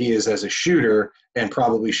ineffective he is as a shooter, and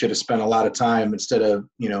probably should have spent a lot of time instead of,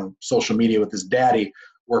 social media with his daddy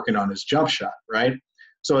working on his jump shot, right?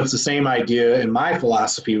 So it's the same idea in my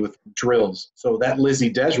philosophy with drills. So that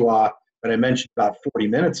Lizzie Dejois that I mentioned about 40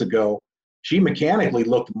 minutes ago, she mechanically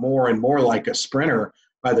looked more and more like a sprinter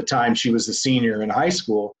by the time she was a senior in high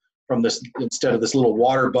school, from this, instead of this little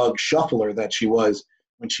water bug shuffler that she was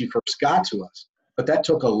when she first got to us. But that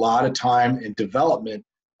took a lot of time and development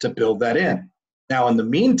to build that in. Now, in the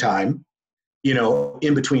meantime,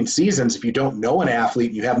 in between seasons, if you don't know an athlete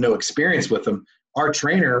and you have no experience with them, our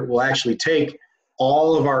trainer will actually take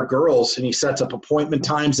all of our girls, and he sets up appointment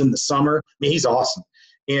times in the summer. I mean, he's awesome.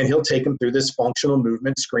 And he'll take them through this functional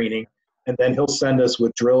movement screening, and then he'll send us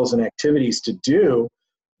with drills and activities to do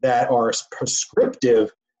that are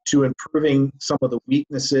prescriptive to improving some of the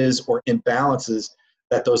weaknesses or imbalances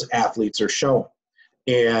that those athletes are showing.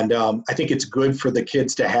 And I think it's good for the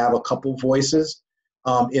kids to have a couple voices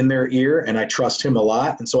in their ear, and I trust him a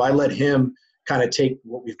lot. And so I let him kind of take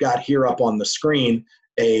what we've got here up on the screen,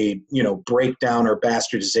 a breakdown or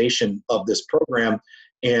bastardization of this program,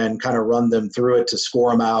 and kind of run them through it to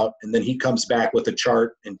score them out. And then he comes back with a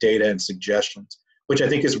chart and data and suggestions, which I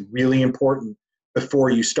think is really important. Before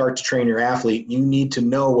you start to train your athlete, you need to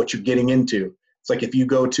know what you're getting into. It's like if you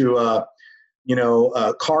go to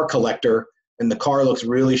a car collector and the car looks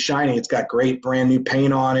really shiny, it's got great brand new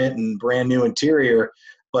paint on it and brand new interior,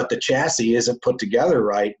 but the chassis isn't put together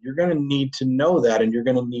right. You're going to need to know that, and you're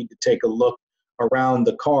going to need to take a look around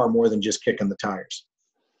the car more than just kicking the tires.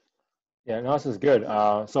 Yeah, no, this is good.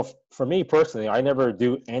 So for me personally, I never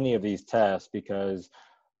do any of these tests because,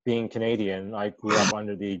 being Canadian, I grew up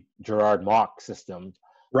under the Gerard Mock system.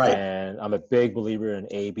 Right. And I'm a big believer in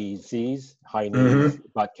A, B, C's, high knees,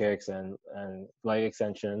 butt kicks, and leg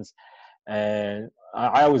extensions. And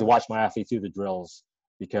I always watch my athletes do the drills,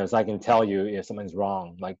 because I can tell you if something's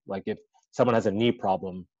wrong. Like if someone has a knee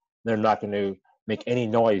problem, they're not going to make any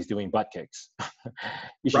noise doing butt kicks.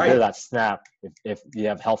 You should hear that snap if you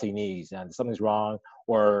have healthy knees and something's wrong,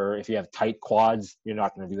 or if you have tight quads, you're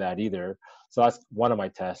not going to do that either. So that's one of my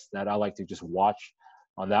tests that I like to just watch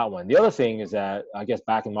on that one. The other thing is that I guess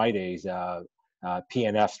back in my days,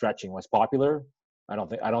 PNF stretching was popular. I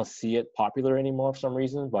don't see it popular anymore for some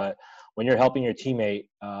reason, but when you're helping your teammate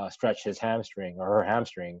stretch his hamstring or her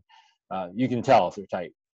hamstring, you can tell if they're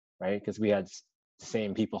tight, right? Because we had the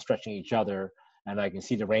same people stretching each other, and I can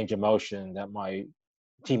see the range of motion that my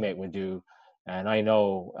teammate would do, and I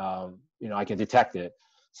know, I can detect it.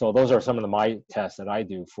 So those are some of my tests that I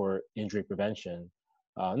do for injury prevention.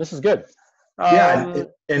 And this is good. Yeah, Yeah.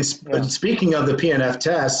 and speaking of the PNF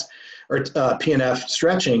tests or PNF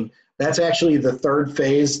stretching, that's actually the third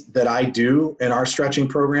phase that I do in our stretching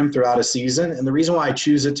program throughout a season. And the reason why I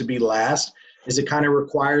choose it to be last is it kind of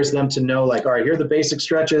requires them to know, like, all right, here are the basic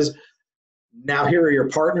stretches. Now here are your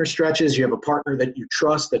partner stretches. You have a partner that you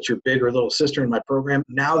trust, that's your big or little sister in my program.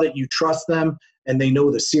 Now that you trust them and they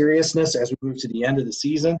know the seriousness as we move to the end of the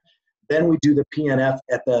season, then we do the PNF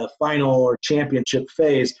at the final or championship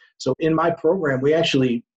phase. So in my program, we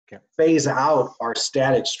actually phase out our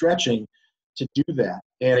static stretching to do that.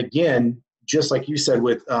 And again, just like you said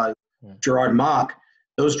with Gerard Mock,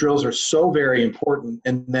 those drills are so very important.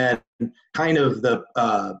 And then kind of the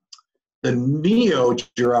neo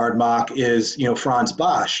Gerard Mock is, Franz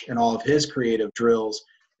Bosch and all of his creative drills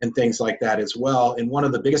and things like that as well. And one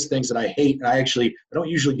of the biggest things that I hate, and I don't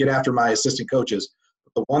usually get after my assistant coaches,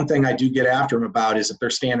 but the one thing I do get after them about is if they're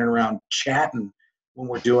standing around chatting when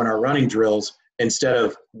we're doing our running drills instead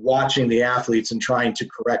of watching the athletes and trying to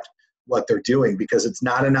correct what they're doing, because it's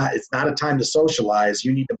not a time to socialize.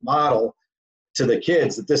 You need to model to the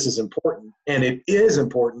kids that this is important, and it is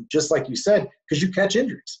important, just like you said, because you catch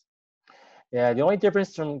injuries. Yeah, the only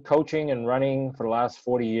difference from coaching and running for the last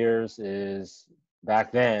 40 years is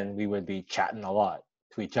back then we would be chatting a lot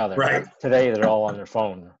to each other. Right. Today they're all on their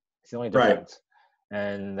phone. It's the only difference. Right.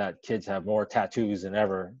 And that kids have more tattoos than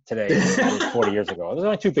ever today than they did 40 years ago. There's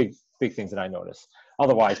only two big things that I notice.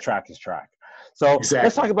 Otherwise, track is track. So exactly.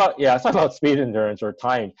 let's talk about speed endurance or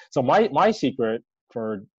time. So my secret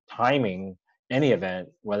for timing any event,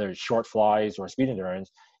 whether it's short flies or speed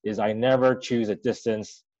endurance, is I never choose a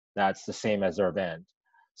distance that's the same as their event.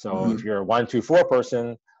 So if you're a 1-2-4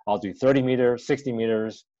 person, I'll do 30 meters, 60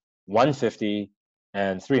 meters, 150,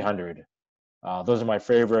 and 300. Those are my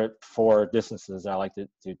favorite 4 distances I like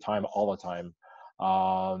to time all the time.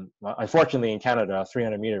 Unfortunately, in Canada,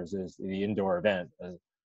 300 meters is the indoor event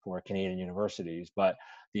for Canadian universities, but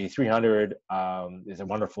the 300 is a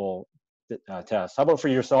wonderful test. How about for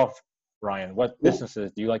yourself, Ryan? What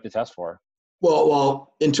distances do you like to test for?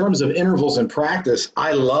 Well, in terms of intervals in practice,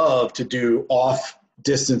 I love to do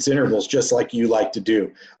off-distance intervals just like you like to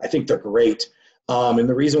do. I think they're great. And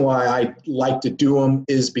the reason why I like to do them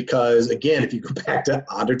is because, again, if you go back to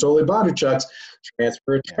Anatoly Bondarchuk's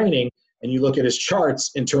transfer training and you look at his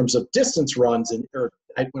charts in terms of distance runs,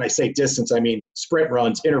 when I say distance, I mean sprint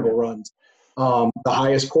runs, interval runs, the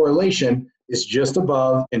highest correlation is just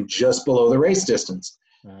above and just below the race distance.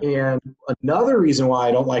 And another reason why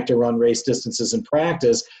I don't like to run race distances in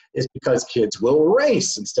practice is because kids will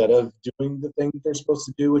race instead of doing the thing that they're supposed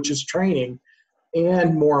to do, which is training.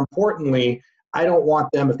 And more importantly, I don't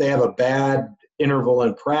want them, if they have a bad interval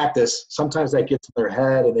in practice, sometimes that gets in their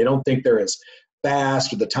head and they don't think they're as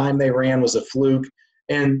fast or the time they ran was a fluke.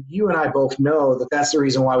 And you and I both know that that's the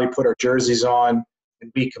reason why we put our jerseys on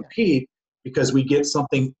and we compete, because we get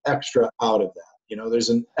something extra out of that. There's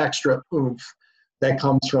an extra oomph that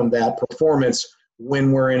comes from that performance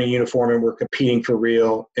when we're in a uniform and we're competing for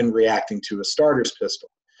real and reacting to a starter's pistol.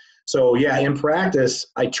 So yeah, in practice,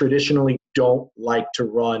 I traditionally don't like to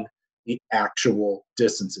run the actual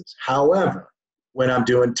distances. However, when I'm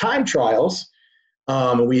doing time trials,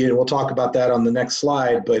 we'll talk about that on the next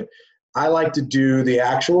slide, but I like to do the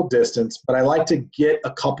actual distance, but I like to get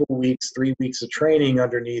a couple weeks, 3 weeks of training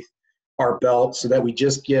underneath our belt so that we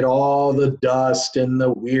just get all the dust and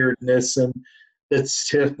the weirdness and the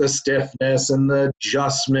stiffness and the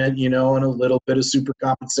adjustment, and a little bit of super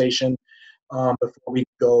compensation before we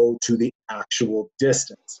go to the actual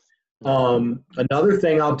distance. Another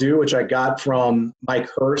thing I'll do, which I got from Mike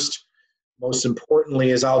Hurst, most importantly,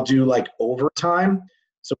 is I'll do like overtime.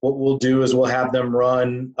 So what we'll do is we'll have them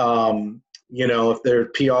run, if their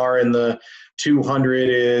PR in the 200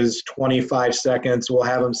 is 25 seconds, we'll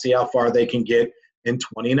have them see how far they can get in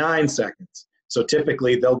 29 seconds. So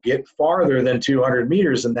typically they'll get farther than 200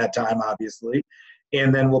 meters in that time, obviously.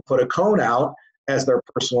 And then we'll put a cone out as their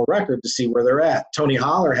personal record to see where they're at. Tony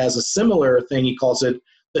Holler has a similar thing. He calls it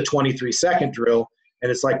the 23-second drill. And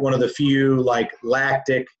it's like one of the few like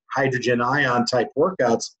lactic hydrogen ion type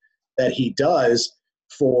workouts that he does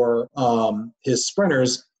for his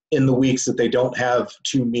sprinters in the weeks that they don't have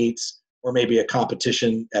 2 meets or maybe a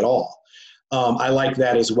competition at all. I like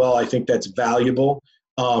that as well. I think that's valuable.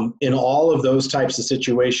 In all of those types of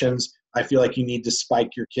situations, I feel like you need to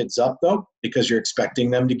spike your kids up, though, because you're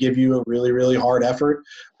expecting them to give you a really, really hard effort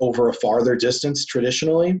over a farther distance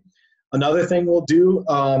traditionally. Another thing we'll do,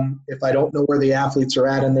 if I don't know where the athletes are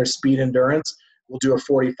at in their speed endurance, we'll do a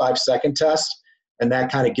 45-second test, and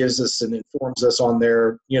that kind of gives us and informs us on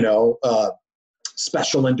their,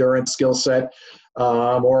 special endurance skill set,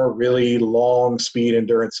 or a really long speed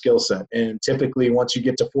endurance skill set. And typically, once you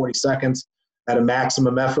get to 40 seconds at a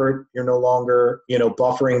maximum effort, you're no longer,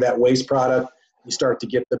 buffering that waste product. You start to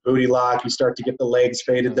get the booty lock, you start to get the legs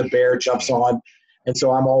faded, the bear jumps on. And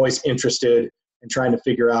so I'm always interested in trying to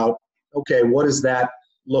figure out, okay, what does that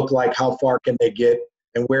look like? How far can they get?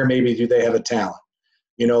 And where maybe do they have a talent?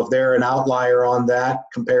 If they're an outlier on that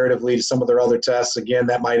comparatively to some of their other tests, again,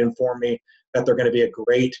 that might inform me that they're going to be a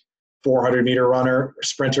great 400-meter runner or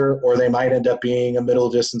sprinter, or they might end up being a middle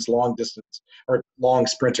distance, long distance, or long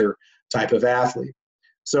sprinter type of athlete.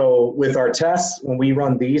 So with our tests, when we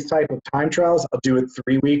run these type of time trials, I'll do it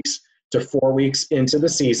 3 weeks to 4 weeks into the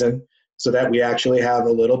season so that we actually have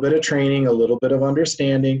a little bit of training, a little bit of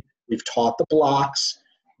understanding. We've taught the blocks,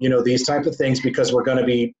 these type of things, because we're going to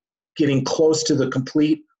be getting close to the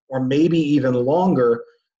complete or maybe even longer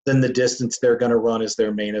than the distance they're going to run as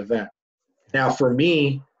their main event. Now, for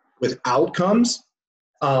me, with outcomes,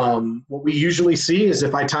 what we usually see is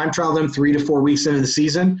if I time trial them 3 to 4 weeks into the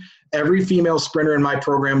season, every female sprinter in my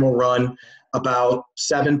program will run about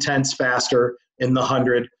 7/10 faster in the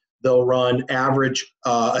 100. They'll run average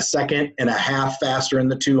a second and a half faster in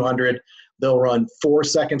the 200. They'll run 4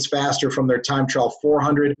 seconds faster from their time trial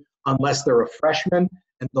 400 unless they're a freshman,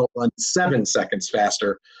 and they'll run 7 seconds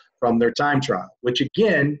faster from their time trial, which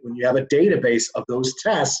again, when you have a database of those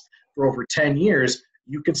tests for over 10 years,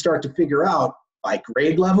 you can start to figure out by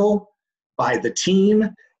grade level, by the team,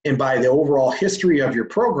 and by the overall history of your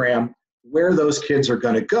program where those kids are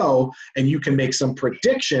going to go, and you can make some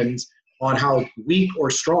predictions on how weak or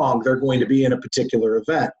strong they're going to be in a particular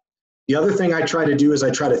event. The other thing I try to do is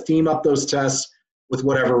I try to theme up those tests with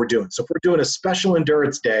whatever we're doing. So if we're doing a special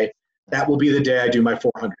endurance day, that will be the day I do my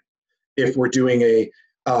 400. If we're doing a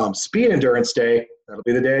speed endurance day, that'll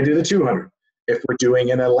be the day I do the 200. If we're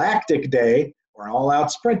doing an lactic day or an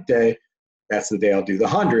all-out sprint day, that's the day I'll do the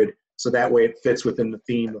 100. So that way it fits within the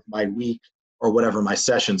theme of my week or whatever my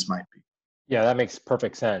sessions might be. Yeah, that makes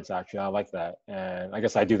perfect sense, actually. I like that. And I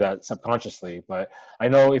guess I do that subconsciously. But I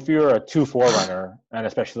know if you're a 2-4 runner, and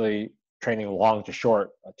especially training long to short,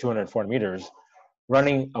 240 meters,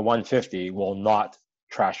 running a 150 will not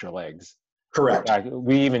trash your legs. Correct.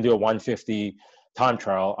 We even do a 150 time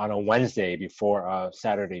trial on a Wednesday before a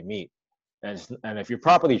Saturday meet. And if you're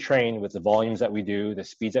properly trained with the volumes that we do, the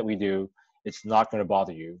speeds that we do, it's not going to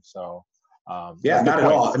bother you. So yeah, not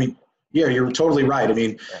at all. I mean, yeah, you're totally right. I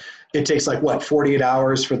mean, it takes 48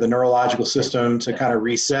 hours for the neurological system to kind of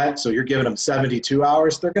reset. So you're giving them 72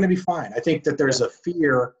 hours, they're going to be fine. I think that there's a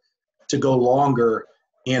fear to go longer,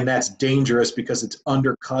 and that's dangerous because it's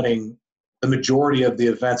undercutting the majority of the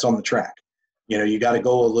events on the track. You got to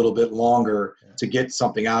go a little bit longer to get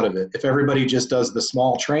something out of it. If everybody just does the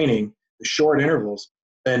small training, the short intervals,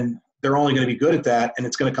 then they're only going to be good at that, and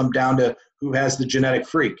it's going to come down to who has the genetic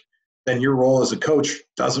freak. Then your role as a coach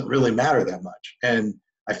doesn't really matter that much. And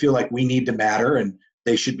I feel like we need to matter, and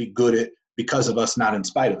they should be good at because of us, not in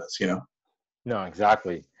spite of us, No,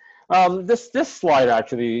 exactly. This slide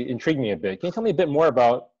actually intrigued me a bit. Can you tell me a bit more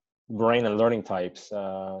about brain and learning types?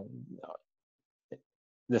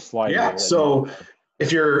 This slide. Yeah. So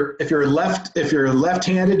if you're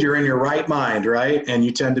left-handed, you're in your right mind, right? And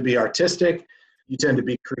you tend to be artistic. You tend to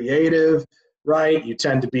be creative, right? You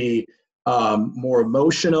tend to be more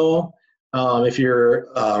emotional. If you're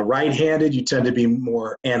right-handed, you tend to be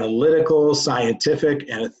more analytical, scientific,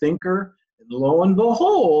 and a thinker. And lo and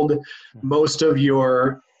behold, most of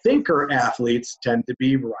your thinker athletes tend to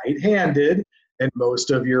be right-handed, and most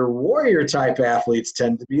of your warrior type athletes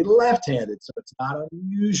tend to be left-handed. So it's not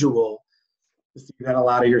unusual to see that a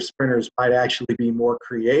lot of your sprinters might actually be more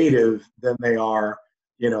creative than they are,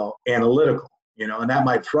 analytical. And that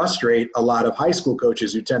might frustrate a lot of high school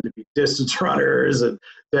coaches who tend to be distance runners and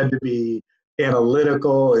tend to be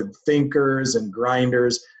analytical and thinkers and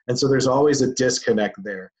grinders. And so there's always a disconnect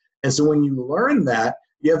there. And so when you learn that,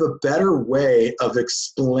 you have a better way of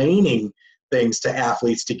explaining things to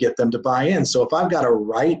athletes to get them to buy in. So if I've got a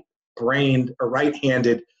right-brained or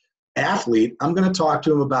right-handed athlete, I'm going to talk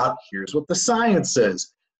to him about, here's what the science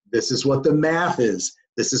says. This is what the math is.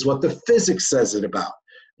 This is what the physics says it about.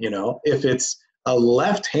 If it's a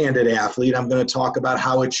left-handed athlete, I'm going to talk about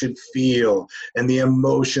how it should feel and the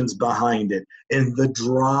emotions behind it and the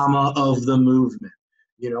drama of the movement,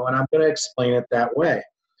 and I'm going to explain it that way.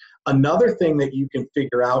 Another thing that you can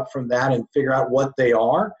figure out from that and figure out what they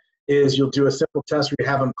are is you'll do a simple test where you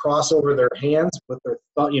have them cross over their hands with their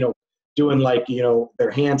doing like,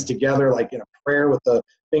 their hands together, like in a prayer with the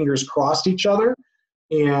fingers crossed each other.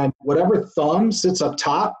 And whatever thumb sits up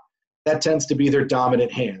top, that tends to be their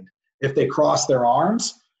dominant hand. If they cross their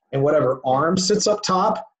arms, and whatever arm sits up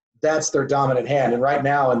top, that's their dominant hand. And right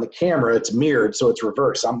now in the camera, it's mirrored, so it's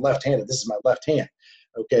reversed. I'm left-handed. This is my left hand.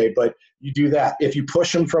 Okay, but you do that. If you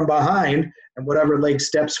push them from behind and whatever leg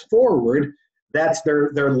steps forward, that's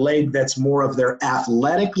their leg that's more of their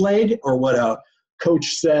athletic leg, or what a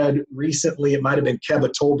coach said recently, it might have been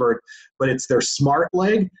Keba Tolbert, but it's their smart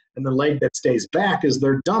leg, and the leg that stays back is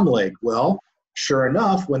their dumb leg. Well, sure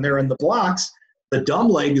enough, when they're in the blocks, the dumb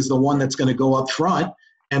leg is the one that's going to go up front,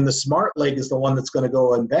 and the smart leg is the one that's going to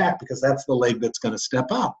go in back, because that's the leg that's going to step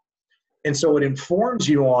out. And so it informs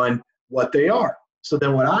you on what they are. So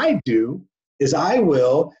then what I do is I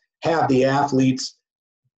will have the athletes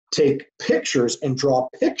take pictures and draw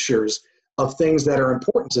pictures of things that are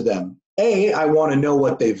important to them. A, I want to know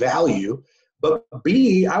what they value, but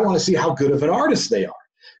B, I want to see how good of an artist they are.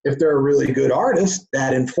 If they're a really good artist,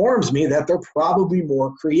 that informs me that they're probably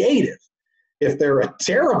more creative. If they're a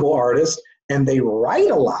terrible artist and they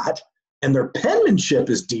write a lot and their penmanship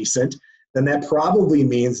is decent, then that probably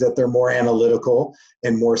means that they're more analytical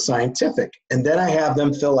and more scientific. And then I have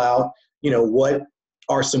them fill out, what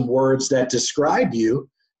are some words that describe you,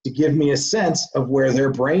 to give me a sense of where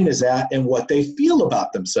their brain is at and what they feel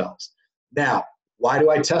about themselves. Now, why do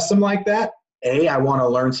I test them like that? A, I want to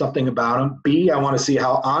learn something about them. B, I want to see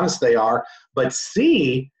how honest they are. But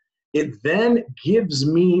C, it then gives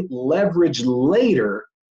me leverage later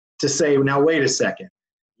to say, now, wait a second.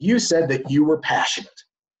 You said that you were passionate.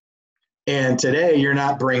 And today you're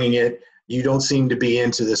not bringing it. You don't seem to be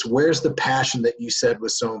into this. Where's the passion that you said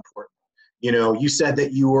was so important? You said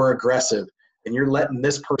that you were aggressive, and you're letting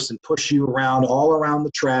this person push you around all around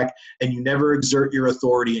the track, and you never exert your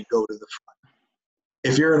authority and go to the front.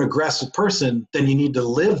 If you're an aggressive person, then you need to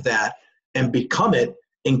live that and become it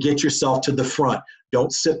and get yourself to the front.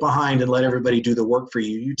 Don't sit behind and let everybody do the work for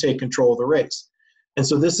you. You take control of the race. And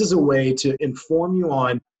so this is a way to inform you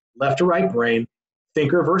on left to right brain,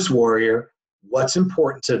 thinker versus warrior, what's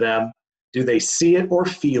important to them. Do they see it or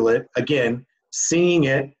feel it? Again, seeing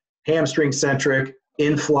it, hamstring centric,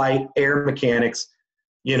 in flight, air mechanics,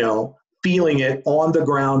 feeling it on the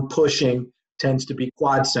ground, pushing tends to be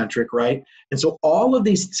quad centric, right? And so all of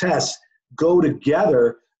these tests go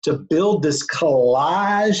together to build this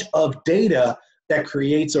collage of data that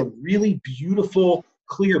creates a really beautiful,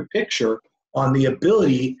 clear picture on the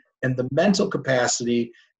ability and the mental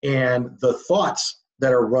capacity and the thoughts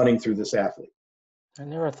that are running through this athlete. I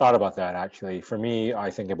never thought about that, actually. For me, I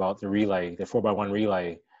think about the relay, the 4x1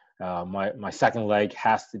 relay. My second leg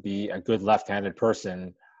has to be a good left-handed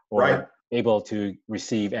person, or right, able to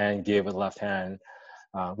receive and give with left hand,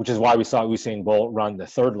 which is why we saw Usain Bolt run the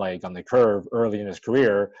third leg on the curve early in his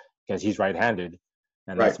career, because he's right-handed.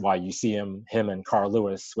 And right, that's why you see him and Carl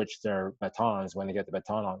Lewis switch their batons when they get the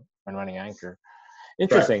baton on when running anchor.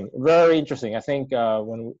 Interesting, right. very interesting. I think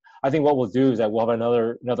what we'll do is that we'll have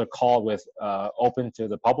another call with open to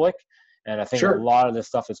the public, and I think Sure. a lot of this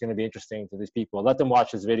stuff is going to be interesting to these people. Let them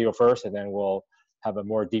watch this video first, and then we'll have a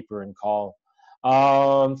more deeper in call.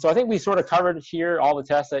 So I think we sort of covered here all the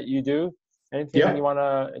tests that you do. Anything Yeah. you want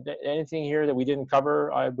to? Anything here that we didn't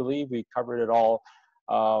cover? I believe we covered it all.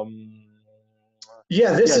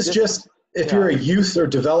 This is just, if you're a youth or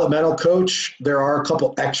developmental coach, there are a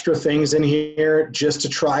couple extra things in here just to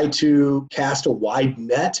try to cast a wide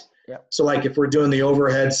net. Yeah. So like if we're doing the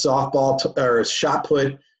overhead softball or shot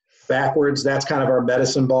put backwards, that's kind of our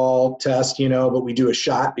medicine ball test, but we do a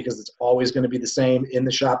shot because it's always going to be the same in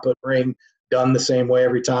the shot put ring, done the same way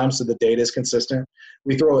every time, so the data is consistent.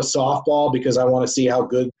 We throw a softball because I want to see how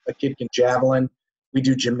good a kid can javelin. We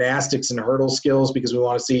do gymnastics and hurdle skills because we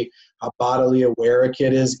want to see how bodily aware a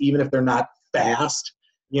kid is, even if they're not fast,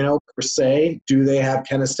 per se. Do they have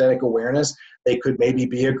kinesthetic awareness? They could maybe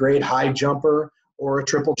be a great high jumper or a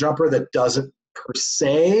triple jumper that doesn't per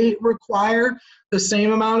se require the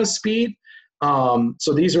same amount of speed.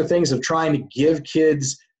 So these are things of trying to give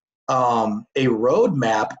kids a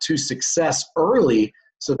roadmap to success early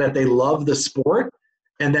so that they love the sport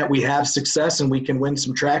and that we have success and we can win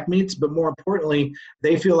some track meets. But more importantly,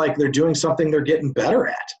 they feel like they're doing something they're getting better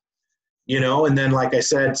at, and then, like I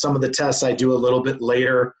said, some of the tests I do a little bit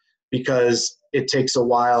later because it takes a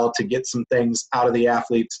while to get some things out of the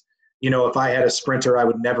athletes. If I had a sprinter, I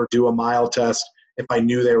would never do a mile test if I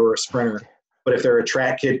knew they were a sprinter. But if they're a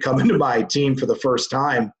track kid coming to my team for the first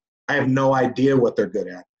time, I have no idea what they're good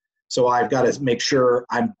at. So I've got to make sure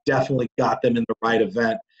I've definitely got them in the right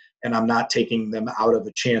event and I'm not taking them out of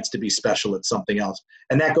a chance to be special at something else.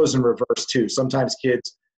 And that goes in reverse too. Sometimes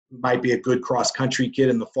kids might be a good cross country kid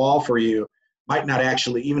in the fall for you, might not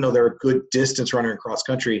actually, even though they're a good distance runner in cross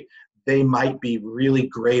country, they might be really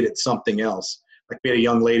great at something else. Like we had a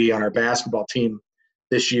young lady on our basketball team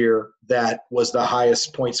this year that was the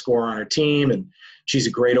highest point scorer on her team, and she's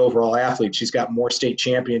a great overall athlete. She's got more state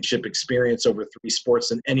championship experience over 3 sports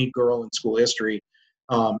than any girl in school history,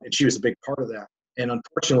 and she was a big part of that. And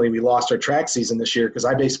unfortunately, we lost our track season this year because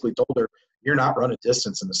I basically told her, you're not running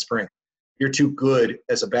distance in the spring. You're too good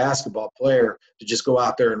as a basketball player to just go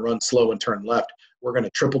out there and run slow and turn left. We're going to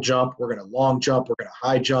triple jump. We're going to long jump. We're going to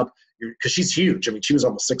high jump. Because she's huge. I mean, she was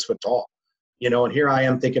almost 6 foot tall. And here I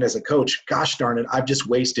am thinking as a coach, gosh darn it, I've just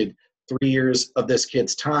wasted 3 years of this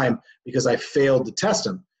kid's time because I failed to test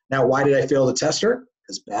him. Now, why did I fail to test her?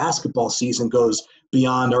 Because basketball season goes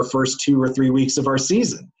beyond our first 2 or 3 weeks of our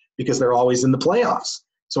season because they're always in the playoffs.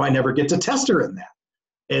 So I never get to test her in that.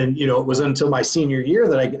 And, it was until my senior year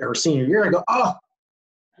that I go, oh,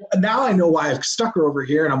 now I know why I've stuck her over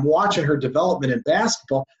here and I'm watching her development in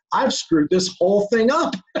basketball. I've screwed this whole thing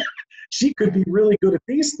up. She could be really good at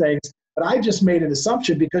these things, but I just made an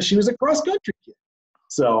assumption because she was a cross-country kid.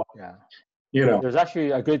 So, yeah. There's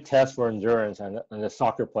actually a good test for endurance, and the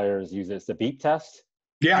soccer players use it. It's the beep test.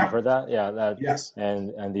 Yeah. You've heard that? Yeah. Yes.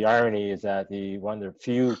 And the irony is that one of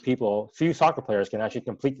the few soccer players can actually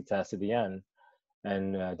complete the test at the end.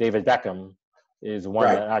 And David Beckham is one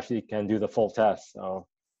Right. that actually can do the full test. So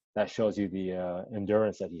that shows you the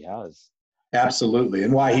endurance that he has. Absolutely.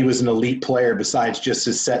 And why he was an elite player besides just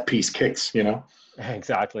his set piece kicks,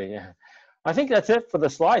 Exactly. Yeah. I think that's it for the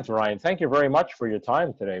slides, Ryan. Thank you very much for your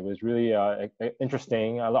time today. It was really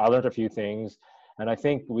interesting. I learned a few things, and I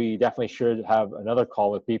think we definitely should have another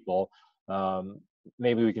call with people.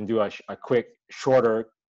 Maybe we can do a quick, shorter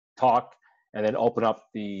talk and then open up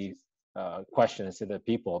the questions to the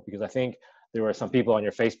people, because I think there were some people on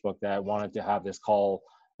your Facebook that wanted to have this call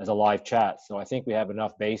as a live chat. So I think we have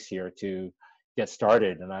enough base here to get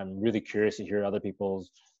started, and I'm really curious to hear other people's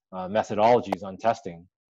methodologies on testing.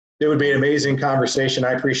 It would be an amazing conversation.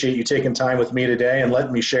 I appreciate you taking time with me today and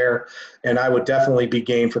letting me share, and I would definitely be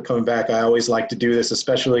game for coming back. I always like to do this,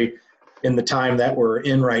 especially in the time that we're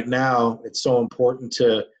in right now. It's so important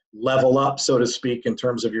to level up, so to speak, in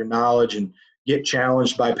terms of your knowledge and get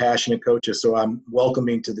challenged by passionate coaches. So I'm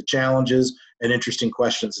welcoming to the challenges and interesting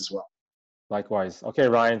questions as well. Likewise. Okay,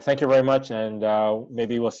 Ryan, thank you very much, and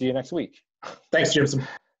maybe we'll see you next week. Thanks, Jimson.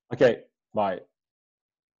 Okay, bye.